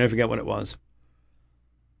afternoon, I forget what it was,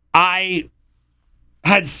 I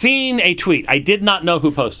had seen a tweet. I did not know who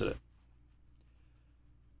posted it.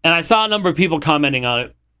 And I saw a number of people commenting on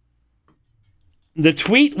it. The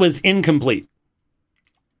tweet was incomplete.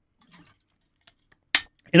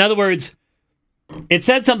 In other words, it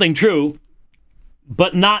said something true,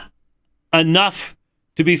 but not enough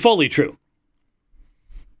to be fully true.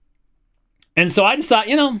 And so I just thought,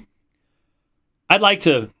 I'd like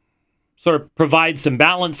to sort of provide some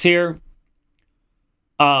balance here.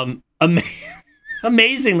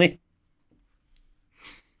 Amazingly,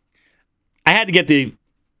 I had to get the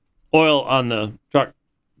oil on the truck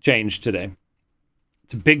changed today.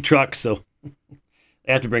 It's a big truck, so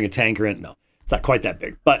they have to bring a tanker in. No, it's not quite that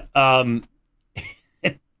big, but 10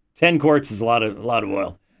 quarts is a lot of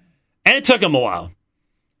oil. And it took them a while.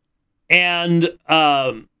 And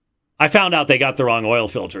I found out they got the wrong oil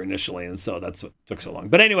filter initially, and so that's what took so long.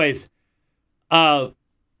 But anyways,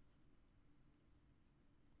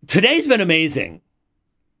 today's been amazing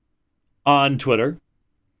on Twitter.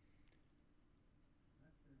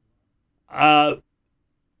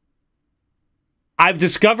 I've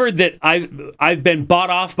discovered that I've been bought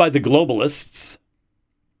off by the globalists.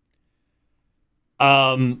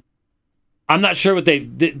 I'm not sure what they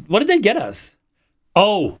did. What did they get us?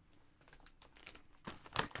 Oh,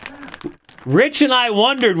 Rich and I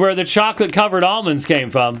wondered where the chocolate-covered almonds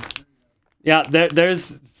came from. Yeah,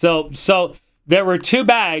 there's so there were 2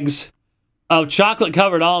 bags of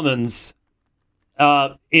chocolate-covered almonds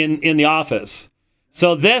in the office.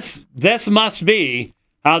 So this must be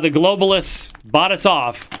how the globalists bought us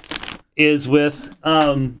off, is with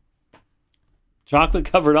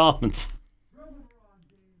chocolate-covered almonds.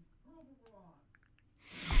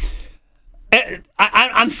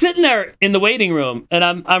 I'm sitting there in the waiting room, and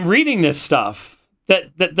I'm reading this stuff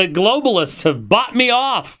that the globalists have bought me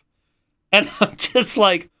off, and I'm just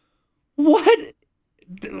like, what?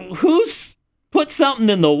 Who's put something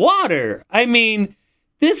in the water? I mean,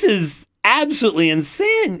 this is absolutely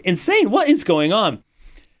insane. What is going on?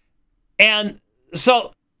 And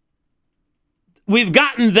so we've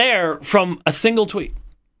gotten there from a single tweet.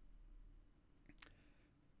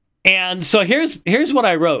 And so here's what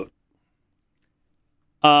I wrote.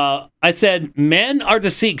 I said, men are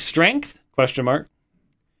to seek strength? ?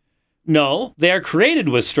 No, they are created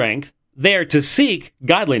with strength. They are to seek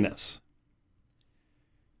godliness.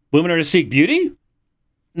 Women are to seek beauty?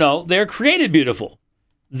 No, they are created beautiful.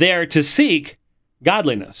 They are to seek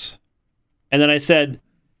godliness. And then I said,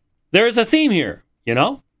 there is a theme here,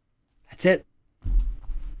 That's it.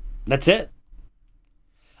 That's it.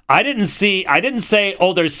 I didn't say,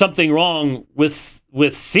 oh, there's something wrong with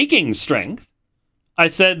seeking strength. I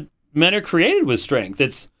said men are created with strength.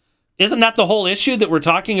 Isn't that the whole issue that we're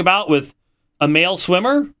talking about with a male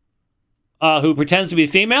swimmer who pretends to be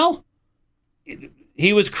female?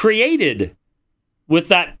 He was created with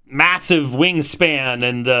that massive wingspan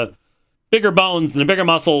and the bigger bones and the bigger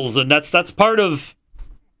muscles, and that's part of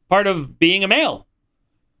being a male.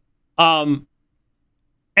 And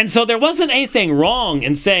so there wasn't anything wrong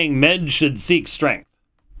in saying men should seek strength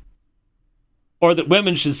or that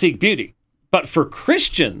women should seek beauty. But for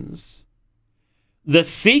Christians, the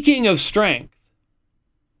seeking of strength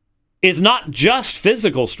is not just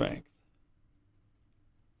physical strength.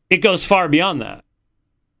 It goes far beyond that.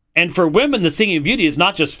 And for women, the seeking of beauty is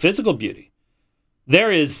not just physical beauty.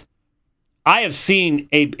 I have seen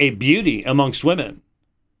a beauty amongst women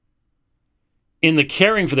in the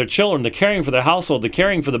caring for their children, the caring for their household, the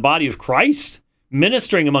caring for the body of Christ,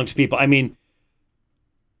 ministering amongst people. I mean,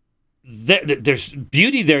 there's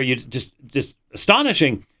beauty there, just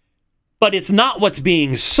astonishing. But it's not what's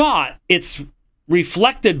being sought. It's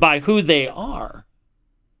reflected by who they are.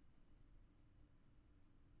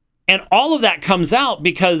 And all of that comes out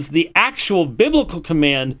because the actual biblical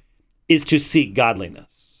command is to seek godliness.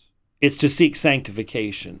 It's to seek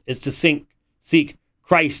sanctification. It's to seek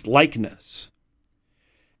Christ-likeness.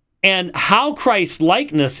 And how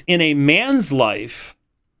Christ-likeness in a man's life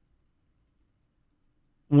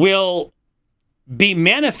will be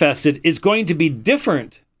manifested is going to be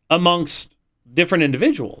different amongst different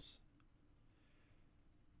individuals.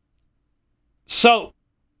 So,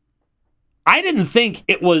 I didn't think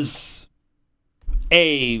it was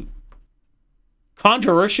a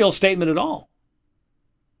controversial statement at all.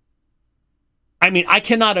 I mean, I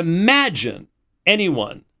cannot imagine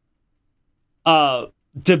anyone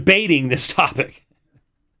debating this topic,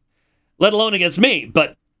 let alone against me,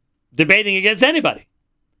 but debating against anybody.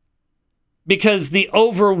 Because the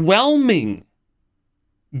overwhelming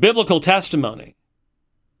biblical testimony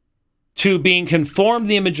to being conformed to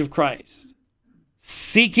the image of Christ,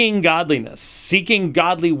 seeking godliness, seeking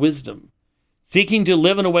godly wisdom, seeking to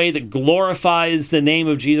live in a way that glorifies the name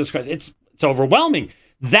of Jesus Christ, it's overwhelming.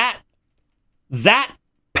 That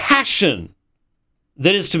passion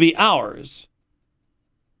that is to be ours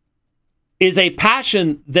is a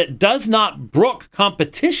passion that does not brook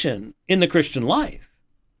competition in the Christian life.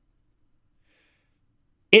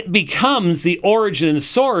 It becomes the origin and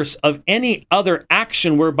source of any other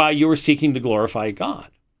action whereby you are seeking to glorify God.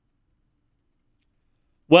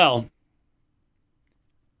 Well,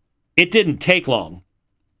 it didn't take long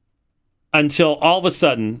until all of a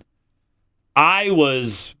sudden I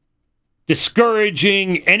was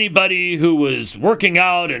discouraging anybody who was working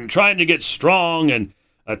out and trying to get strong and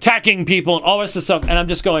attacking people and all this stuff. And I'm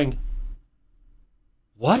just going,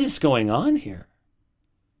 what is going on here?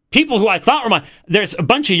 People who I thought were there's a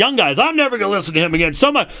bunch of young guys. I'm never going to listen to him again.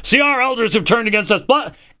 See, our elders have turned against us.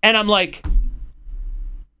 And I'm like,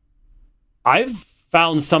 I've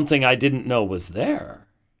found something I didn't know was there.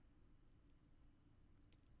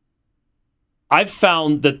 I've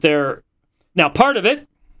found that now part of it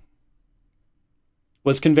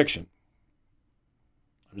was conviction.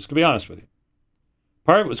 I'm just going to be honest with you.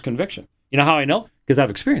 Part of it was conviction. You know how I know? Because I've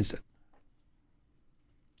experienced it.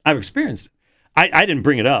 I've experienced it. I didn't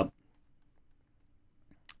bring it up.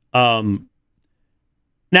 Now,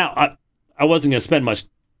 I wasn't going to spend much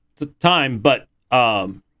time, but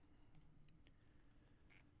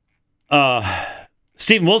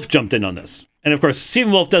Stephen Wolf jumped in on this. And of course,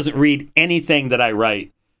 Stephen Wolf doesn't read anything that I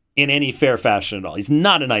write in any fair fashion at all. He's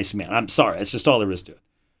not a nice man. I'm sorry. That's just all there is to it.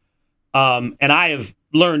 And I have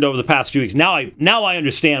learned over the past few weeks. Now I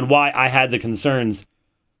understand why I had the concerns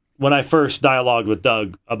when I first dialogued with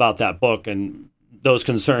Doug about that book, and those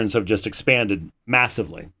concerns have just expanded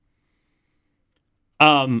massively.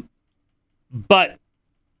 But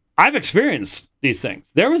I've experienced these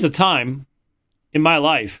things. There was a time in my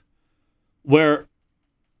life where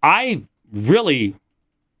I really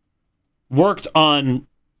worked on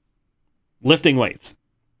lifting weights.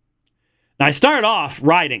 Now, I started off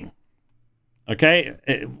riding.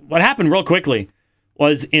 Okay? What happened real quickly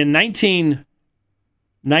was in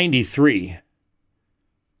 1993,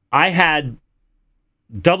 I had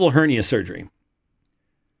double hernia surgery.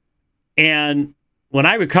 And when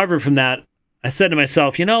I recovered from that, I said to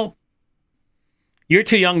myself, you're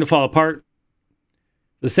too young to fall apart.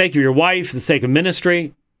 For the sake of your wife, for the sake of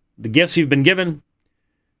ministry, the gifts you've been given,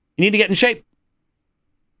 you need to get in shape.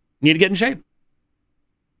 You need to get in shape.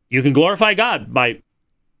 You can glorify God by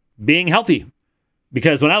being healthy.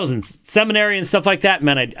 Because when I was in seminary and stuff like that,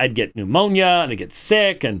 man, I'd get pneumonia and I'd get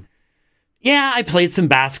sick. And yeah, I played some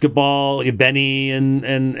basketball, Benny,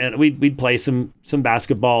 and we'd play some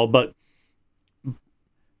basketball. But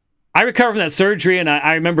I recovered from that surgery, and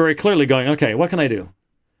I remember very clearly going, okay, what can I do?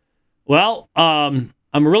 Well, I'm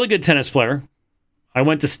a really good tennis player. I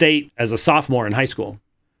went to state as a sophomore in high school.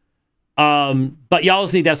 But you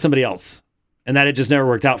always need to have somebody else. And that had just never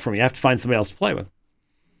worked out for me. You have to find somebody else to play with.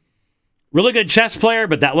 Really good chess player,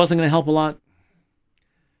 but that wasn't going to help a lot.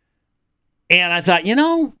 And I thought,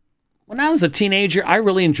 when I was a teenager, I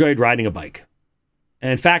really enjoyed riding a bike. And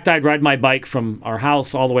in fact, I'd ride my bike from our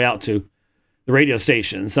house all the way out to the radio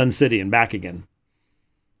station in Sun City and back again.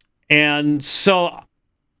 And so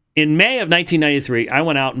in May of 1993, I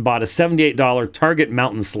went out and bought a $78 Target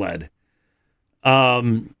mountain sled.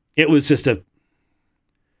 It was just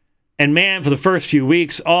and man, for the first few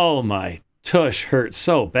weeks, oh, my tush hurt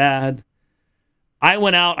so bad. I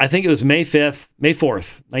went out, I think it was May 4th,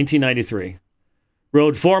 1993.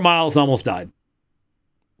 Rode 4 miles, almost died.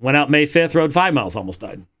 Went out May 5th, rode 5 miles, almost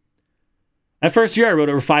died. That first year, I rode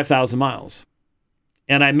over 5,000 miles.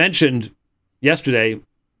 And I mentioned yesterday,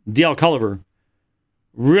 D.L. Culliver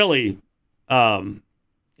really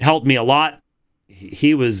helped me a lot.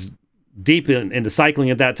 He was deep into cycling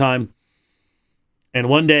at that time. And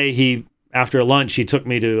one day, after lunch, he took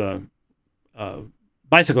me to a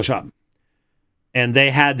bicycle shop. And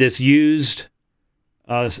they had this used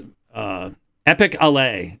Epic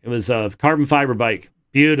Alley. It was a carbon fiber bike.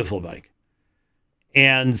 Beautiful bike.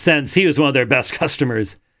 And since he was one of their best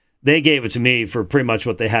customers, they gave it to me for pretty much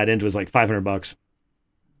what they had into. It was like $500.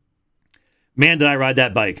 Man, did I ride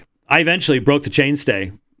that bike. I eventually broke the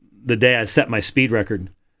chainstay the day I set my speed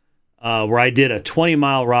record, where I did a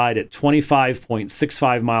 20-mile ride at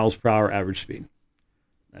 25.65 miles per hour average speed.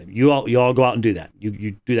 You all go out and do that.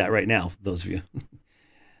 You do that right now, those of you.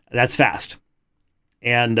 That's fast.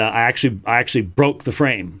 And I actually broke the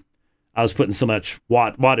frame. I was putting so much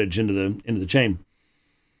wattage into the chain.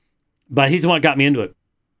 But he's the one that got me into it.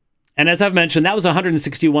 And as I've mentioned, that was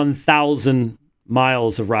 161,000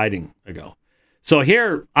 miles of riding ago. So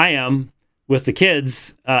here I am with the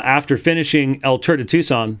kids after finishing El Tour de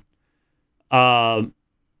Tucson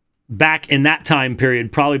back in that time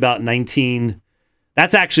period, probably about 19.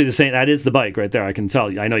 That's actually the same. That is the bike right there. I can tell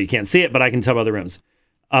you. I know you can't see it, but I can tell by the rims.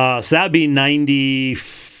 So that would be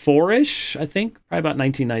 94-ish, I think, probably about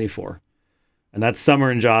 1994. And that's Summer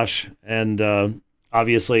and Josh. And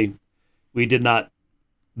obviously, we did not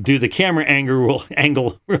do the camera angle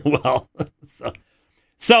real well.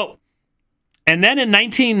 So, and then in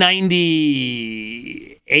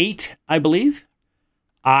 1998, I believe,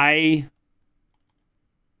 I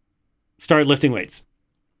started lifting weights.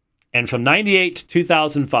 And from 98 to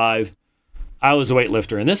 2005, I was a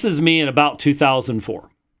weightlifter. And this is me in about 2004.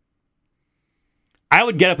 I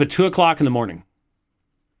would get up at 2 o'clock in the morning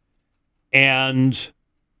and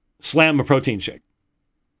slam a protein shake.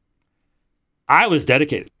 I was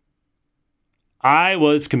dedicated. I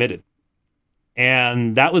was committed.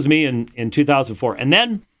 And that was me in 2004. And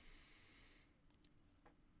then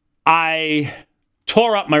I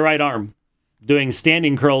tore up my right arm doing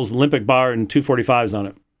standing curls, Olympic bar, and 245s on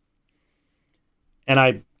it. And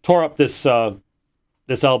I tore up this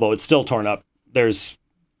elbow. It's still torn up. There's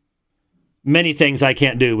many things I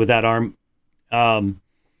can't do with that arm. And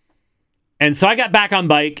so I got back on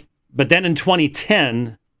bike. But then in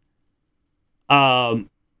 2010, I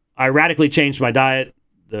radically changed my diet.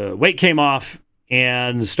 The weight came off.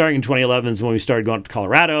 And starting in 2011 is when we started going up to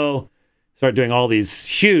Colorado, started doing all these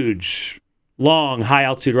huge, long,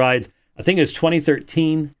 high-altitude rides. I think it was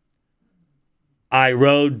 2013. I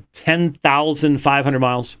rode 10,500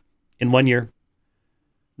 miles in 1 year.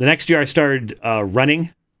 The next year I started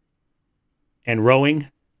running and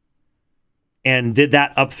rowing and did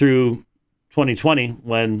that up through 2020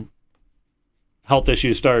 when health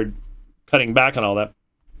issues started cutting back on all that.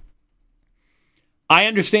 I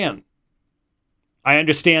understand. I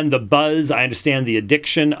understand the buzz. I understand the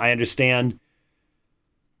addiction. I understand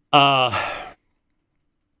when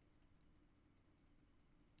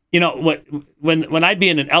I'd be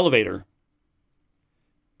in an elevator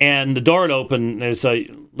and the door would open, there's a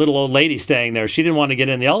little old lady staying there. She didn't want to get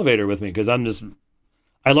in the elevator with me because I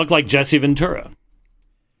look like Jesse Ventura.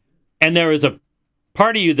 And there is a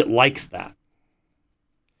part of you that likes that.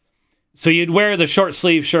 So you'd wear the short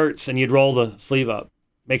sleeve shirts and you'd roll the sleeve up,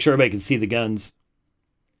 make sure everybody could see the guns.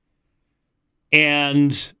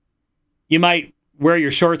 And you might wear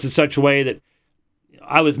your shorts in such a way that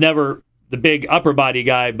I was never the big upper body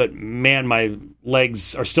guy, but man, my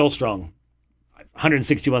legs are still strong.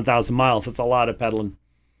 161,000 miles, that's a lot of pedaling.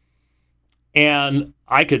 And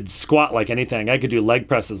I could squat like anything. I could do leg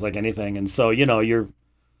presses like anything. And so, you're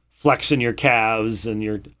flexing your calves and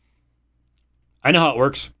I know how it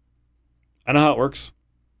works.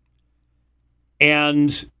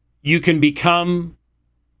 And you can become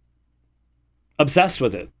obsessed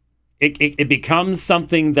with it. It becomes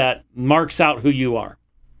something that marks out who you are.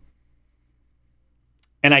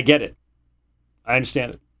 And I get it. I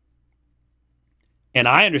understand it. And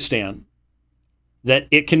I understand that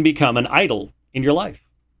it can become an idol in your life.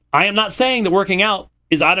 I am not saying that working out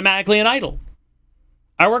is automatically an idol.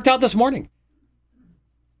 I worked out this morning.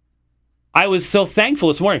 I was so thankful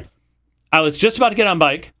this morning. I was just about to get on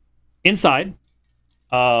bike inside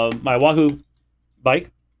my Wahoo bike.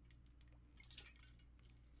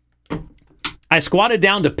 I squatted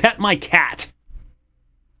down to pet my cat.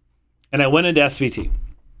 And I went into SVT.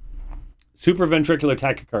 Supraventricular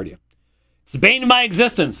tachycardia. It's the bane of my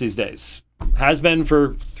existence these days. Has been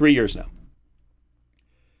for 3 years now.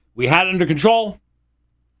 We had it under control.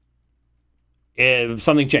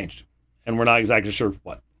 Something changed. And we're not exactly sure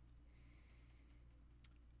what.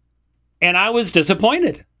 And I was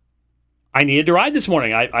disappointed. I needed to ride this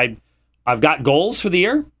morning. I've got goals for the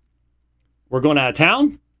year. We're going out of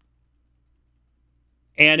town.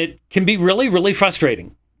 And it can be really, really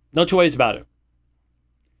frustrating. No two ways about it.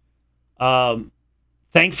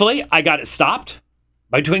 Thankfully, I got it stopped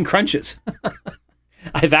by doing crunches.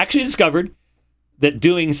 I've actually discovered that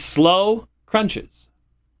doing slow crunches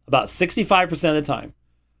about 65% of the time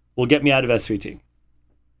will get me out of SVT.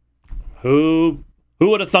 Who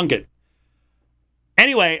would have thunk it?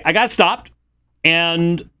 Anyway, I got stopped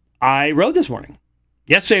and I rode this morning.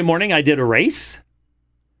 Yesterday morning, I did a race.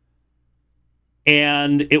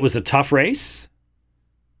 And it was a tough race.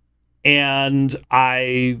 And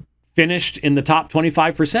I finished in the top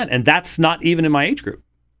 25%. And that's not even in my age group.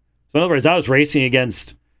 So in other words, I was racing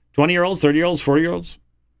against 20-year-olds, 30-year-olds, 40-year-olds.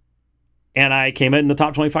 And I came in the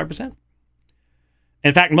top 25%.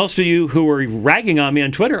 In fact, most of you who were ragging on me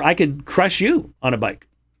on Twitter, I could crush you on a bike.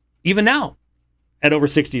 Even now, at over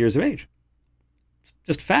 60 years of age.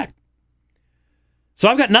 Just a fact. So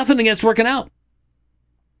I've got nothing against working out.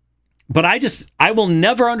 But I will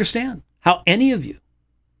never understand how any of you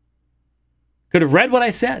could have read what I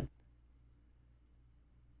said,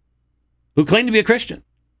 who claim to be a Christian,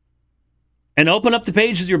 and open up the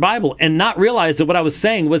pages of your Bible and not realize that what I was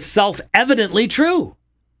saying was self-evidently true.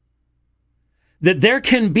 That there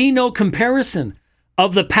can be no comparison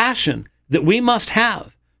of the passion that we must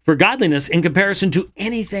have for godliness in comparison to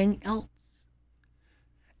anything else.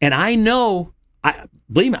 And I know,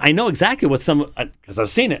 believe me, I know exactly what because I've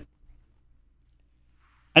seen it.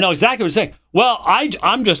 I know exactly what you're saying. Well,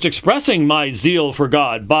 I'm just expressing my zeal for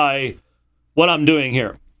God by what I'm doing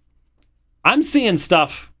here. I'm seeing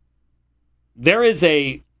stuff. There is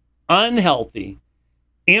a unhealthy,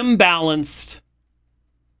 imbalanced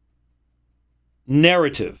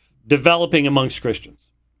narrative developing amongst Christians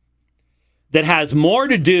that has more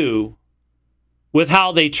to do with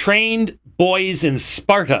how they trained boys in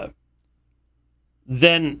Sparta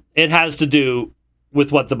than it has to do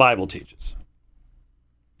with what the Bible teaches.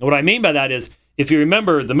 What I mean by that is, if you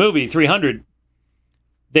remember the movie 300,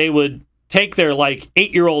 they would take their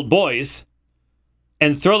 8-year-old boys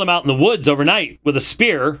and throw them out in the woods overnight with a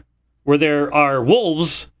spear where there are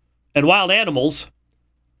wolves and wild animals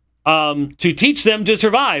to teach them to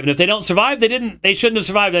survive. And if they don't survive, they shouldn't have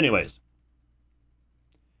survived anyways.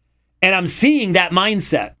 And I'm seeing that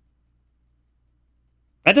mindset.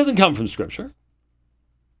 That doesn't come from Scripture.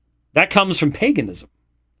 That comes from paganism.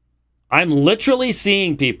 I'm literally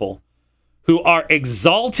seeing people who are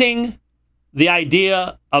exalting the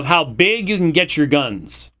idea of how big you can get your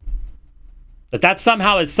guns. That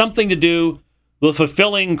somehow has something to do with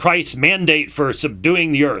fulfilling Christ's mandate for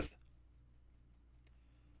subduing the earth.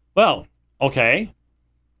 Well, okay.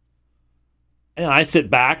 And I sit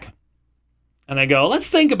back and I go, let's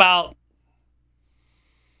think about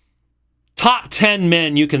top 10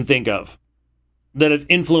 men you can think of that have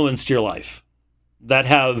influenced your life, that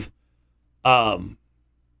have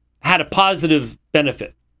had a positive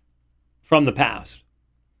benefit from the past.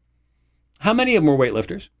 How many of them were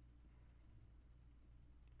weightlifters?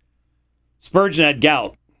 Spurgeon had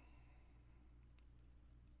gout.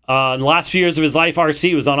 In the last few years of his life,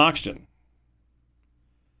 RC was on oxygen.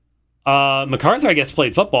 MacArthur, I guess,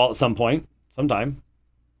 played football at sometime.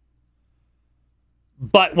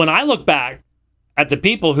 But when I look back at the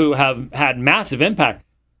people who have had massive impact,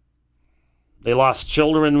 they lost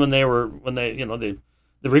children the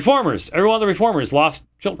reformers. Every one of the reformers lost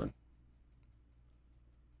children.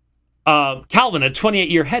 Calvin had a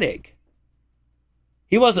 28-year headache.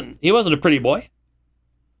 He wasn't a pretty boy.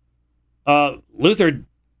 Luther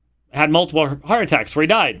had multiple heart attacks where he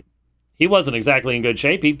died. He wasn't exactly in good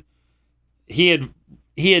shape. He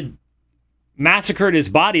had massacred his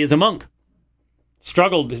body as a monk.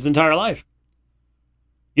 Struggled his entire life.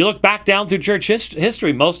 You look back down through church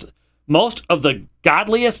history, most of the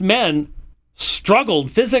godliest men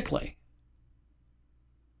struggled physically.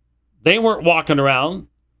 They weren't walking around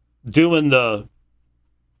doing the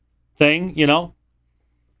thing, In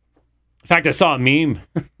fact, I saw a meme.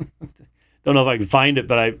 Don't know if I can find it,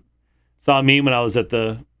 but I saw a meme when I was at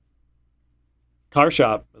the car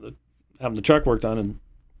shop having the truck worked on, and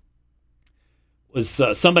was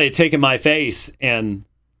somebody had taken my face and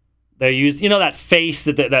they used, that face,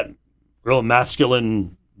 that real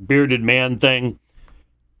masculine bearded man thing,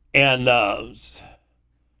 and I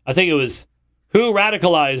think it was, who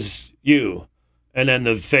radicalized you? And then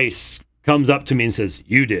the face comes up to me and says,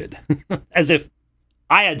 you did. As if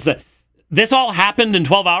I had said, this all happened in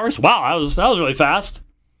 12 hours? Wow, that was really fast.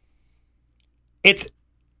 It's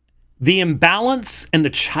the imbalance and the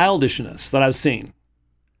childishness that I've seen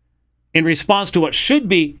in response to what should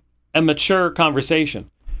be a mature conversation.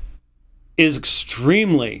 is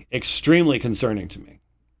extremely, extremely concerning to me.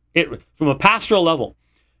 From a pastoral level.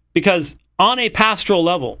 Because on a pastoral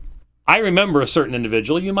level, I remember a certain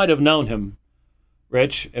individual. You might have known him,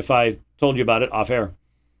 Rich, if I told you about it off air.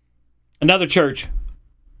 Another church.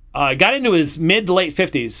 Got into his mid to late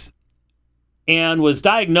 50s and was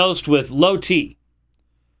diagnosed with low T.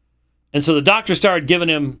 And so the doctor started giving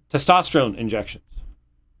him testosterone injections.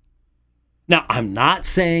 Now, I'm not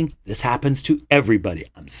saying this happens to everybody.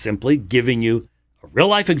 I'm simply giving you a real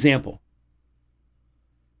life example.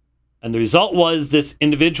 And the result was this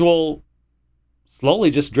individual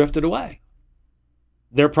slowly just drifted away.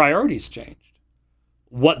 Their priorities changed.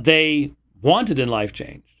 What they wanted in life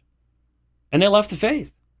changed. And they left the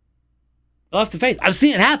faith. They left the faith. I've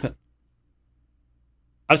seen it happen.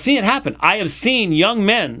 I have seen young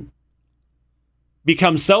men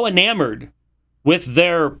become so enamored with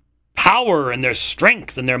their power and their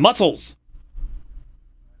strength and their muscles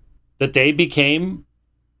that they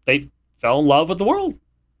fell in love with the world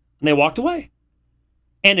and they walked away.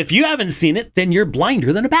 And if you haven't seen it, then you're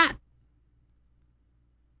blinder than a bat.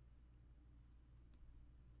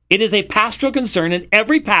 It is a pastoral concern, and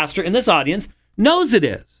every pastor in this audience knows it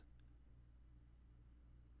is.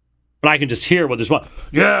 But I can just hear what there's one.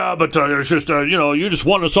 Yeah, but there's just, you just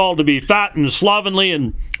want us all to be fat and slovenly.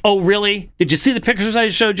 And, oh, really? Did you see the pictures I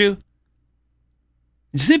showed you?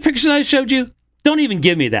 Did you see the pictures I showed you? Don't even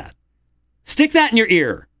give me that. Stick that in your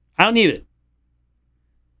ear. I don't need it.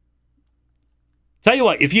 Tell you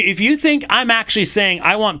what, if you think I'm actually saying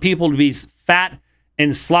I want people to be fat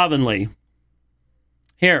and slovenly,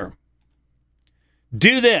 here,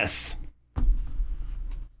 do this.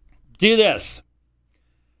 Do this.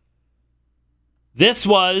 This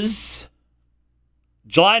was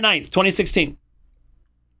July 9th, 2016.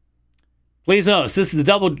 Please notice, this is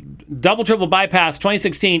the triple bypass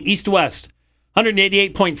 2016 east to west.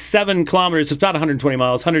 188.7 kilometers, it's about 120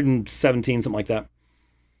 miles, 117, something like that.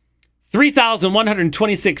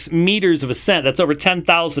 3,126 meters of ascent. That's over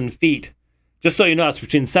 10,000 feet. Just so you know, it's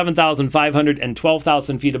between 7,500 and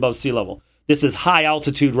 12,000 feet above sea level. This is high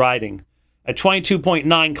altitude riding at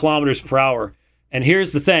 22.9 kilometers per hour. And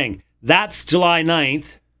here's the thing. That's July 9th.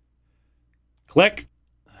 Click.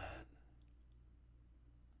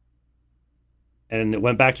 And it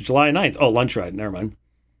went back to July 9th. Oh, lunch ride. Never mind.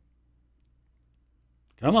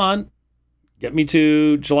 Come on. Get me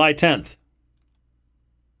to July 10th.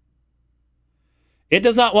 It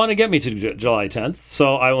does not want to get me to July 10th,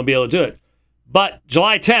 so I won't be able to do it. But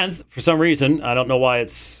July 10th, for some reason, I don't know why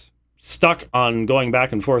it's stuck on going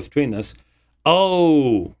back and forth between this.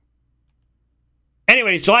 Oh.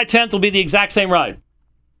 Anyways, July 10th will be the exact same ride,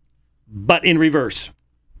 but in reverse.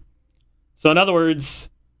 So in other words,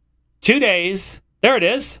 2 days, there it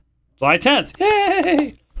is, July 10th.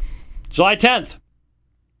 Yay! July 10th.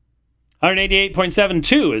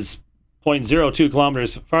 188.72 is 0.02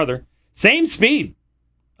 kilometers farther. Same speed,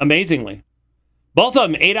 amazingly. Both of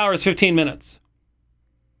them, 8 hours, 15 minutes.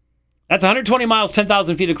 That's 120 miles,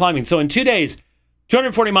 10,000 feet of climbing. So in 2 days,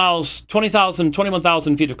 240 miles, 20,000,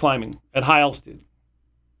 21,000 feet of climbing at high altitude.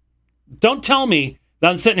 Don't tell me that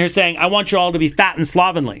I'm sitting here saying, I want you all to be fat and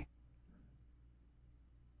slovenly.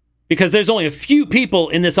 Because there's only a few people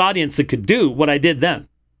in this audience that could do what I did then.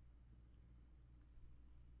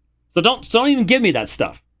 So don't even give me that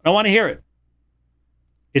stuff. I don't want to hear it.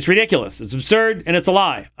 It's ridiculous. It's absurd, and it's a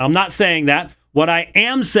lie. I'm not saying that. What I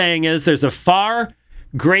am saying is there's a far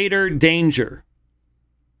greater danger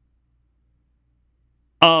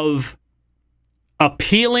of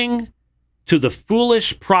appealing to the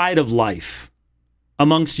foolish pride of life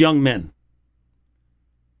amongst young men.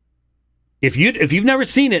 If you've never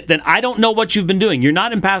seen it, then I don't know what you've been doing. You're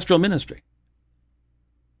not in pastoral ministry.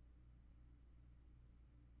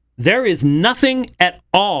 There is nothing at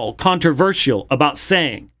all controversial about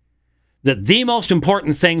saying that the most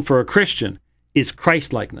important thing for a Christian is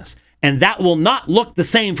Christ-likeness. And that will not look the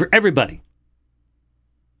same for everybody.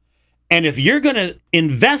 And if you're going to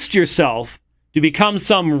invest yourself to become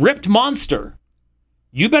some ripped monster,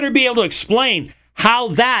 you better be able to explain how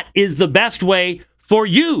that is the best way for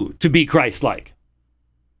you to be Christ-like.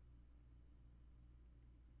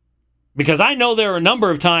 Because I know there are a number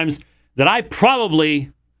of times that I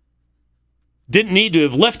probably didn't need to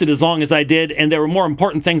have lifted as long as I did, and there were more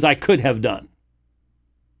important things I could have done.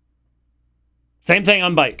 Same thing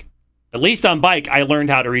on bike. At least on bike, I learned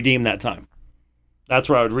how to redeem that time. That's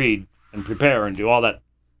where I would read and prepare and do all that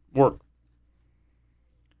work.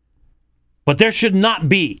 But there should not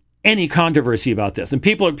be any controversy about this. And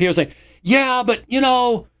people are saying, yeah, but,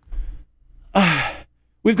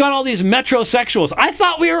 we've got all these metrosexuals. I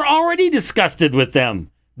thought we were already disgusted with them.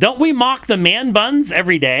 Don't we mock the man buns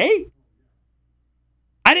every day?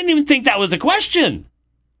 I didn't even think that was a question.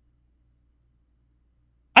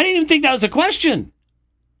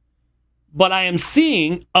 But I am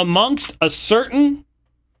seeing amongst a certain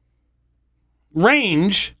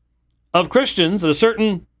range of Christians, a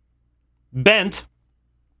certain bent,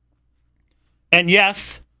 and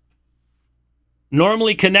yes,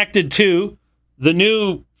 normally connected to the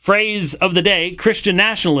new phrase of the day, Christian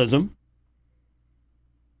nationalism.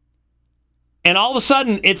 And all of a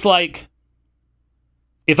sudden, it's like,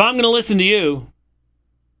 if I'm going to listen to you,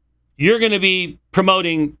 you're going to be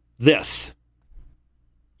promoting this.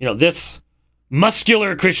 This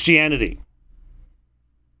muscular Christianity.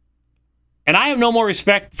 And I have no more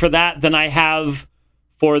respect for that than I have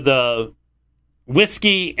for the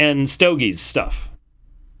whiskey and stogies stuff.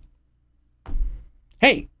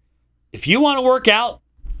 Hey, if you want to work out,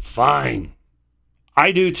 fine.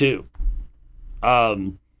 I do too.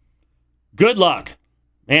 Good luck,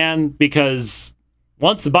 man, because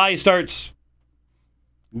once the body starts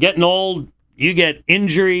getting old, you get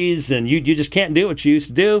injuries and you just can't do what you used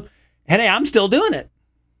to do. And hey, I'm still doing it.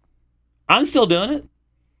 I'm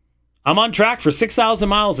on track for 6,000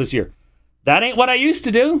 miles this year. That ain't what I used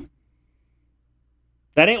to do.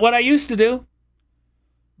 But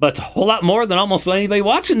it's a whole lot more than almost anybody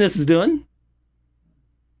watching this is doing.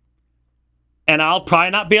 And I'll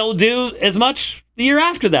probably not be able to do as much the year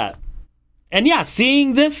after that. And yeah,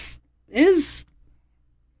 seeing this is...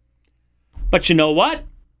 But you know what?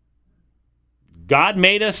 God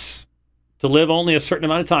made us to live only a certain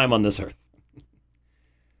amount of time on this earth.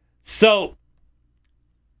 So,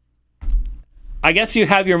 I guess you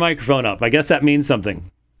have your microphone up. I guess that means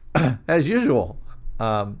something. As usual.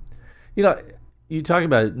 You talk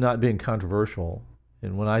about it not being controversial,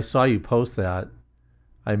 and when I saw you post that,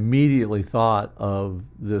 I immediately thought of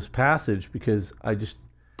this passage because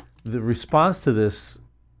the response to this,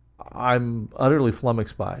 I'm utterly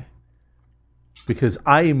flummoxed by. Because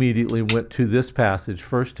I immediately went to this passage,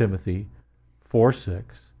 1 Timothy 4:6,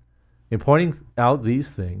 in pointing out these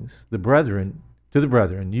things, to the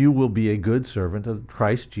brethren, you will be a good servant of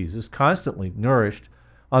Christ Jesus, constantly nourished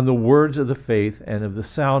on the words of the faith and of the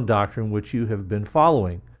sound doctrine which you have been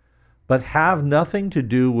following, but have nothing to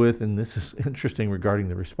do with, and this is interesting regarding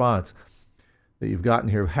the response that you've gotten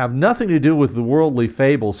here, have nothing to do with the worldly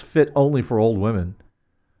fables fit only for old women.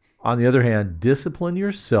 On the other hand, discipline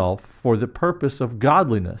yourself for the purpose of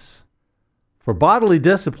godliness. For bodily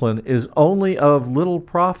discipline is only of little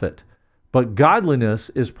profit, but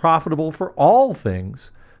godliness is profitable for all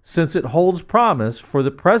things, since it holds promise for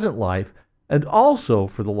the present life and also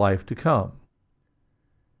for the life to come.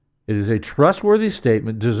 It is a trustworthy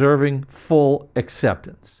statement deserving full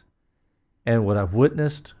acceptance. And what I've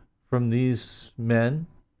witnessed from these men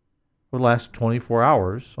for the last 24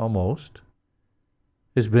 hours almost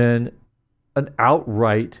has been an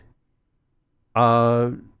outright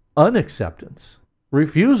unacceptance,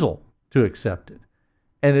 refusal to accept it.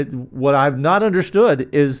 And what I've not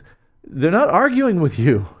understood is they're not arguing with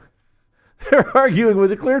you. They're arguing with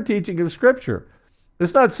the clear teaching of Scripture.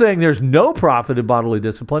 It's not saying there's no profit in bodily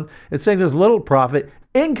discipline. It's saying there's little profit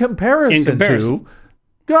in comparison. To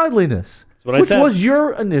godliness, which was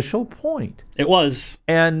your initial point. It was.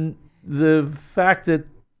 And the fact that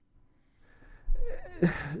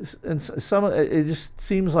it just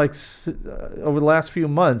seems like over the last few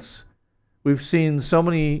months, we've seen so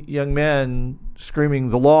many young men screaming,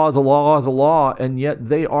 the law, the law, the law, and yet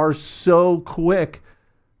they are so quick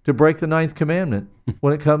to break the 9th commandment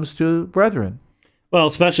when it comes to brethren. Well,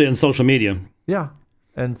 especially in social media. Yeah.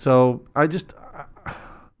 And so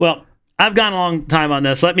Well, I've gone a long time on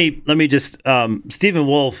this. Let me just, Stephen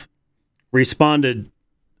Wolf responded,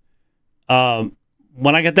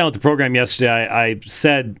 when I got done with the program yesterday,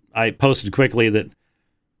 I posted quickly that,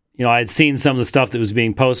 I had seen some of the stuff that was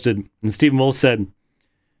being posted, and Stephen Wolf said,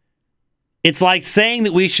 it's like saying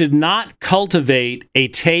that we should not cultivate a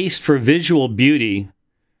taste for visual beauty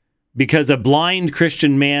because a blind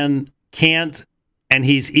Christian man can't, and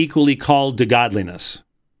he's equally called to godliness.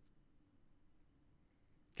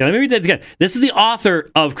 Okay, let me read that again. This is the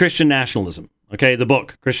author of Christian Nationalism, okay, the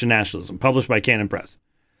book, Christian Nationalism, published by Canon Press.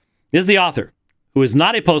 This is the author, who is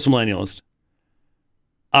not a postmillennialist.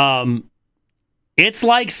 It's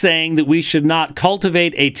like saying that we should not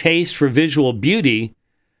cultivate a taste for visual beauty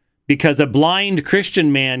because a blind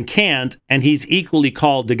Christian man can't, and he's equally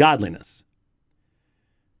called to godliness.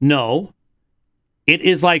 No, it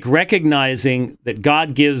is like recognizing that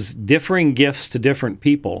God gives differing gifts to different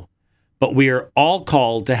people, but we are all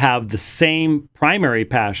called to have the same primary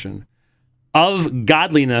passion of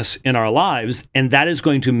godliness in our lives, and that is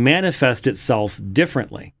going to manifest itself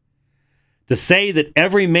differently. to say that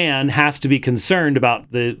every man has to be concerned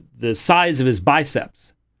about the size of his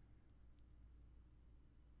biceps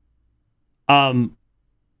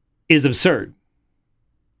is absurd.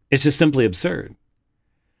 It's just simply absurd.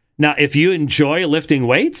 Now, if you enjoy lifting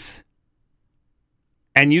weights,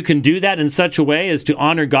 and you can do that in such a way as to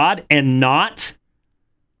honor God and not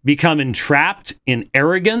become entrapped in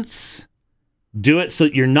arrogance, do it so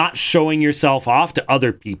that you're not showing yourself off to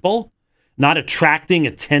other people, not attracting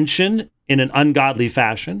attention in an ungodly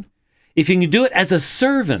fashion. If you can do it as a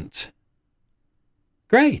servant,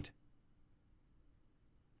 great.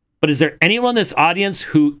 But is there anyone in this audience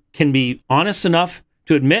who can be honest enough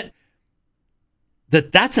to admit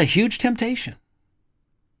that that's a huge temptation?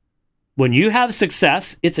 When you have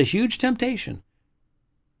success, it's a huge temptation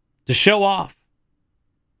to show off.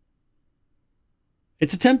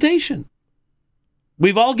 It's a temptation.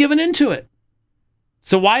 We've all given into it.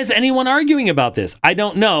 So why is anyone arguing about this? I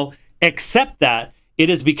don't know, except that it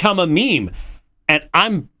has become a meme. And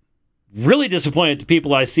I'm really disappointed to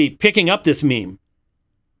people I see picking up this meme.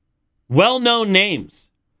 Well-known names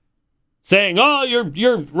saying, oh,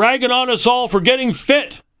 you're ragging on us all for getting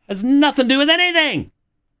fit. Has nothing to do with anything.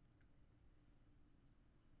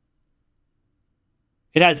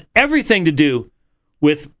 It has everything to do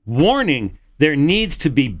with warning there needs to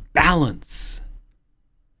be balance.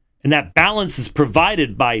 And that balance is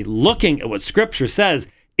provided by looking at what Scripture says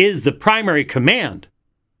is the primary command.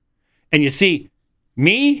 And you see,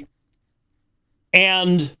 me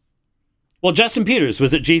and, well, Justin Peters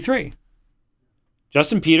was at G3.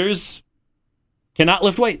 Justin Peters cannot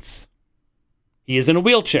lift weights. He is in a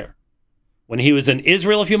wheelchair. When he was in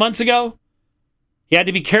Israel a few months ago, he had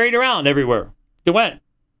to be carried around everywhere he went.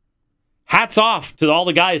 Hats off to all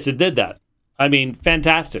the guys that did that. I mean,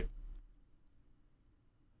 fantastic.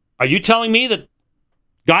 Are you telling me that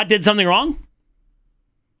God did something wrong?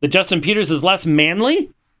 That Justin Peters is less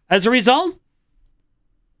manly as a result? Of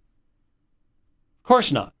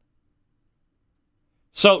course not.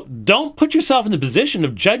 So don't put yourself in the position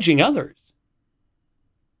of judging others.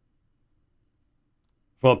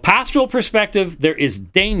 From a pastoral perspective, there is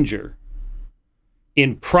danger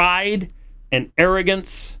in pride and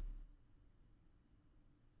arrogance.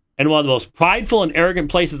 And one of the most prideful and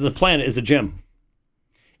arrogant places on the planet is a gym.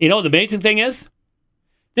 You know, the amazing thing is,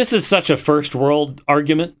 this is such a first world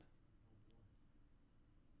argument.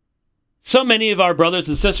 So many of our brothers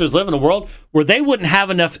and sisters live in a world where they wouldn't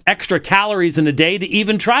have enough extra calories in a day to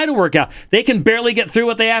even try to work out. They can barely get through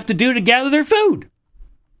what they have to do to gather their food.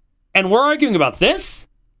 And we're arguing about this?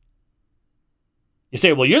 You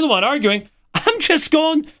say, well, you're the one arguing. I'm just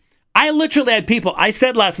going. I literally had people, I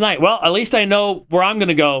said last night, well, at least I know where I'm going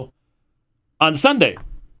to go on Sunday.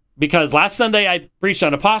 Because last Sunday I preached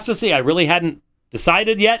on apostasy. I really hadn't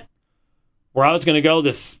decided yet where I was going to go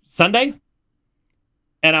this Sunday.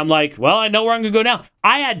 And I'm like, well, I know where I'm going to go now.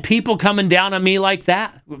 I had people coming down on me like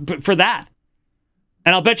that, for that.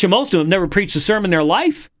 And I'll bet you most of them never preached a sermon in their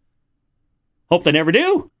life. Hope they never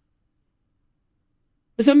do.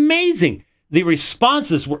 It's amazing. The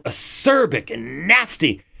responses were acerbic and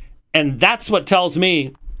nasty. And that's what tells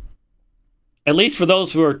me, at least for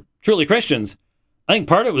those who are truly Christians, I think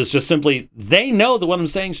part of it was just simply they know that what I'm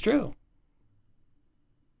saying is true.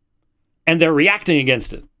 And they're reacting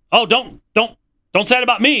against it. Oh, don't say it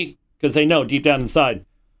about me, because they know deep down inside,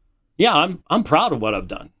 yeah, I'm proud of what I've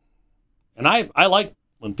done. And I like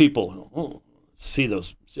when people see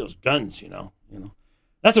those guns, you know.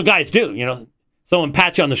 That's what guys do, you know. Someone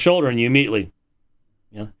pats you on the shoulder and you immediately,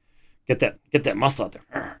 you know, get that muscle out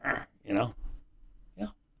there, you know. Yeah.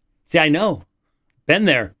 See, I know. Been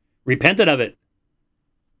there. Repented of it.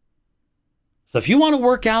 So if you want to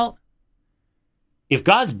work out, if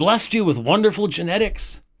God's blessed you with wonderful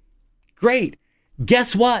genetics, great.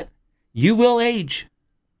 Guess what? You will age.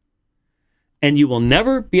 And you will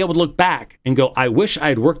never be able to look back and go, I wish I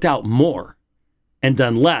had worked out more and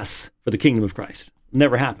done less for the kingdom of Christ.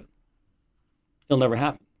 Never happen. It'll never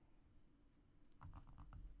happen.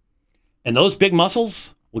 And those big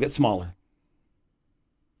muscles will get smaller.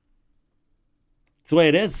 It's the way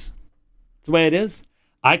it is. It's the way it is.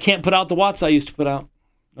 I can't put out the watts I used to put out.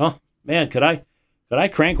 Oh, man, could I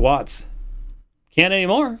crank watts? Can't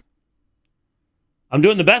anymore. I'm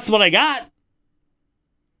doing the best of what I got.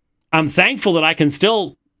 I'm thankful that I can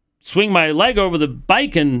still swing my leg over the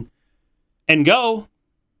bike and go.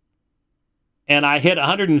 And I hit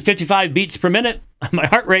 155 beats per minute on my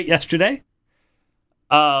heart rate yesterday.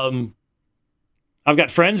 I've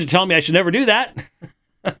got friends who tell me I should never do that.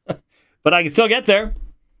 But I can still get there.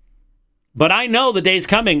 But I know the day's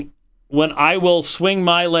coming when I will swing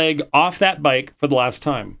my leg off that bike for the last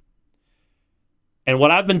time. And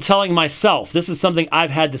what I've been telling myself, this is something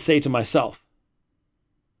I've had to say to myself.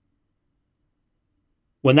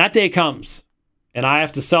 When that day comes and I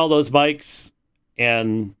have to sell those bikes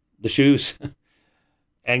and the shoes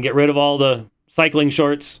and get rid of all the cycling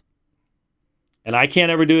shorts, and I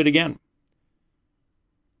can't ever do it again,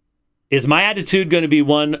 is my attitude going to be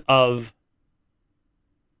one of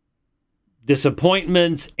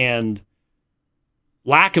disappointment and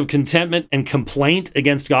lack of contentment and complaint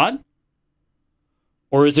against God?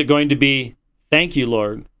 Or is it going to be, thank you,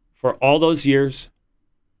 Lord, for all those years?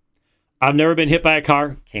 I've never been hit by a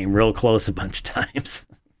car. Came real close a bunch of times.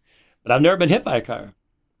 But I've never been hit by a car.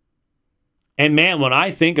 And man, when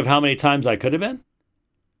I think of how many times I could have been,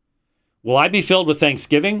 will I be filled with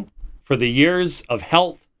thanksgiving for the years of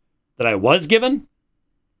health that I was given?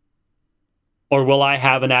 Or will I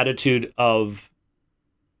have an attitude of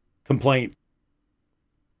complaint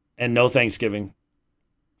and no thanksgiving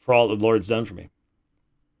for all the Lord's done for me?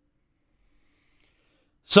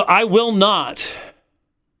 So I will not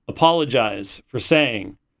apologize for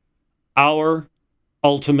saying our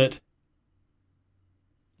ultimate,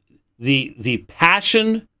 the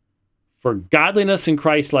passion for godliness and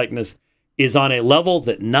Christ-likeness is on a level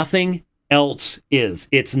that nothing else is.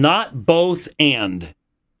 It's not both and.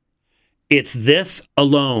 It's this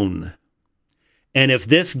alone. And if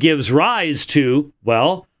this gives rise to,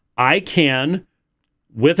 well, I can,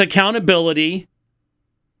 with accountability,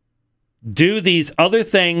 do these other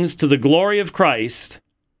things to the glory of Christ,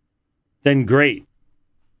 then great.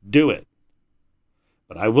 Do it.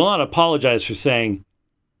 But I will not apologize for saying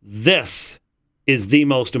this is the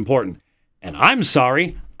most important. And I'm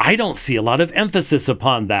sorry, I don't see a lot of emphasis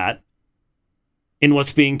upon that in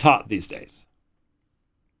what's being taught these days.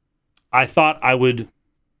 I thought I would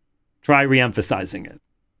try reemphasizing it.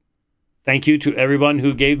 Thank you to everyone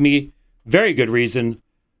who gave me very good reason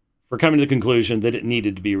for coming to the conclusion that it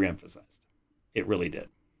needed to be reemphasized. It really did.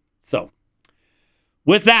 So,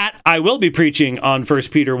 with that, I will be preaching on 1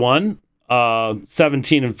 Peter 1,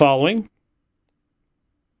 17 and following.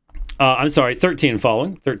 13 and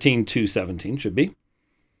following. 13 to 17 should be.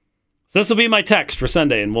 So this will be my text for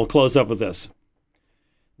Sunday, and we'll close up with this.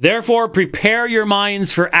 Therefore, prepare your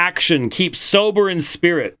minds for action. Keep sober in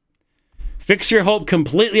spirit. Fix your hope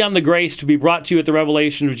completely on the grace to be brought to you at the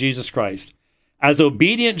revelation of Jesus Christ. As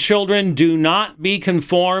obedient children, do not be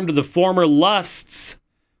conformed to the former lusts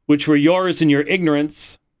which were yours in your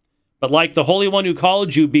ignorance, but like the Holy One who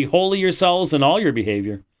called you, be holy yourselves in all your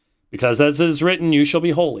behavior, because as it is written, you shall be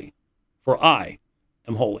holy, for I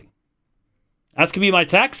am holy. That's going to be my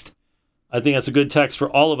text. I think that's a good text for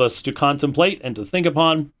all of us to contemplate and to think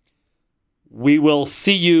upon. We will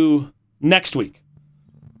see you next week.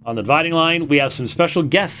 On the Dividing Line, we have some special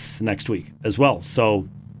guests next week as well, so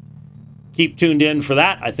keep tuned in for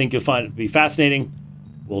that. I think you'll find it to be fascinating.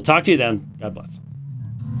 We'll talk to you then. God bless.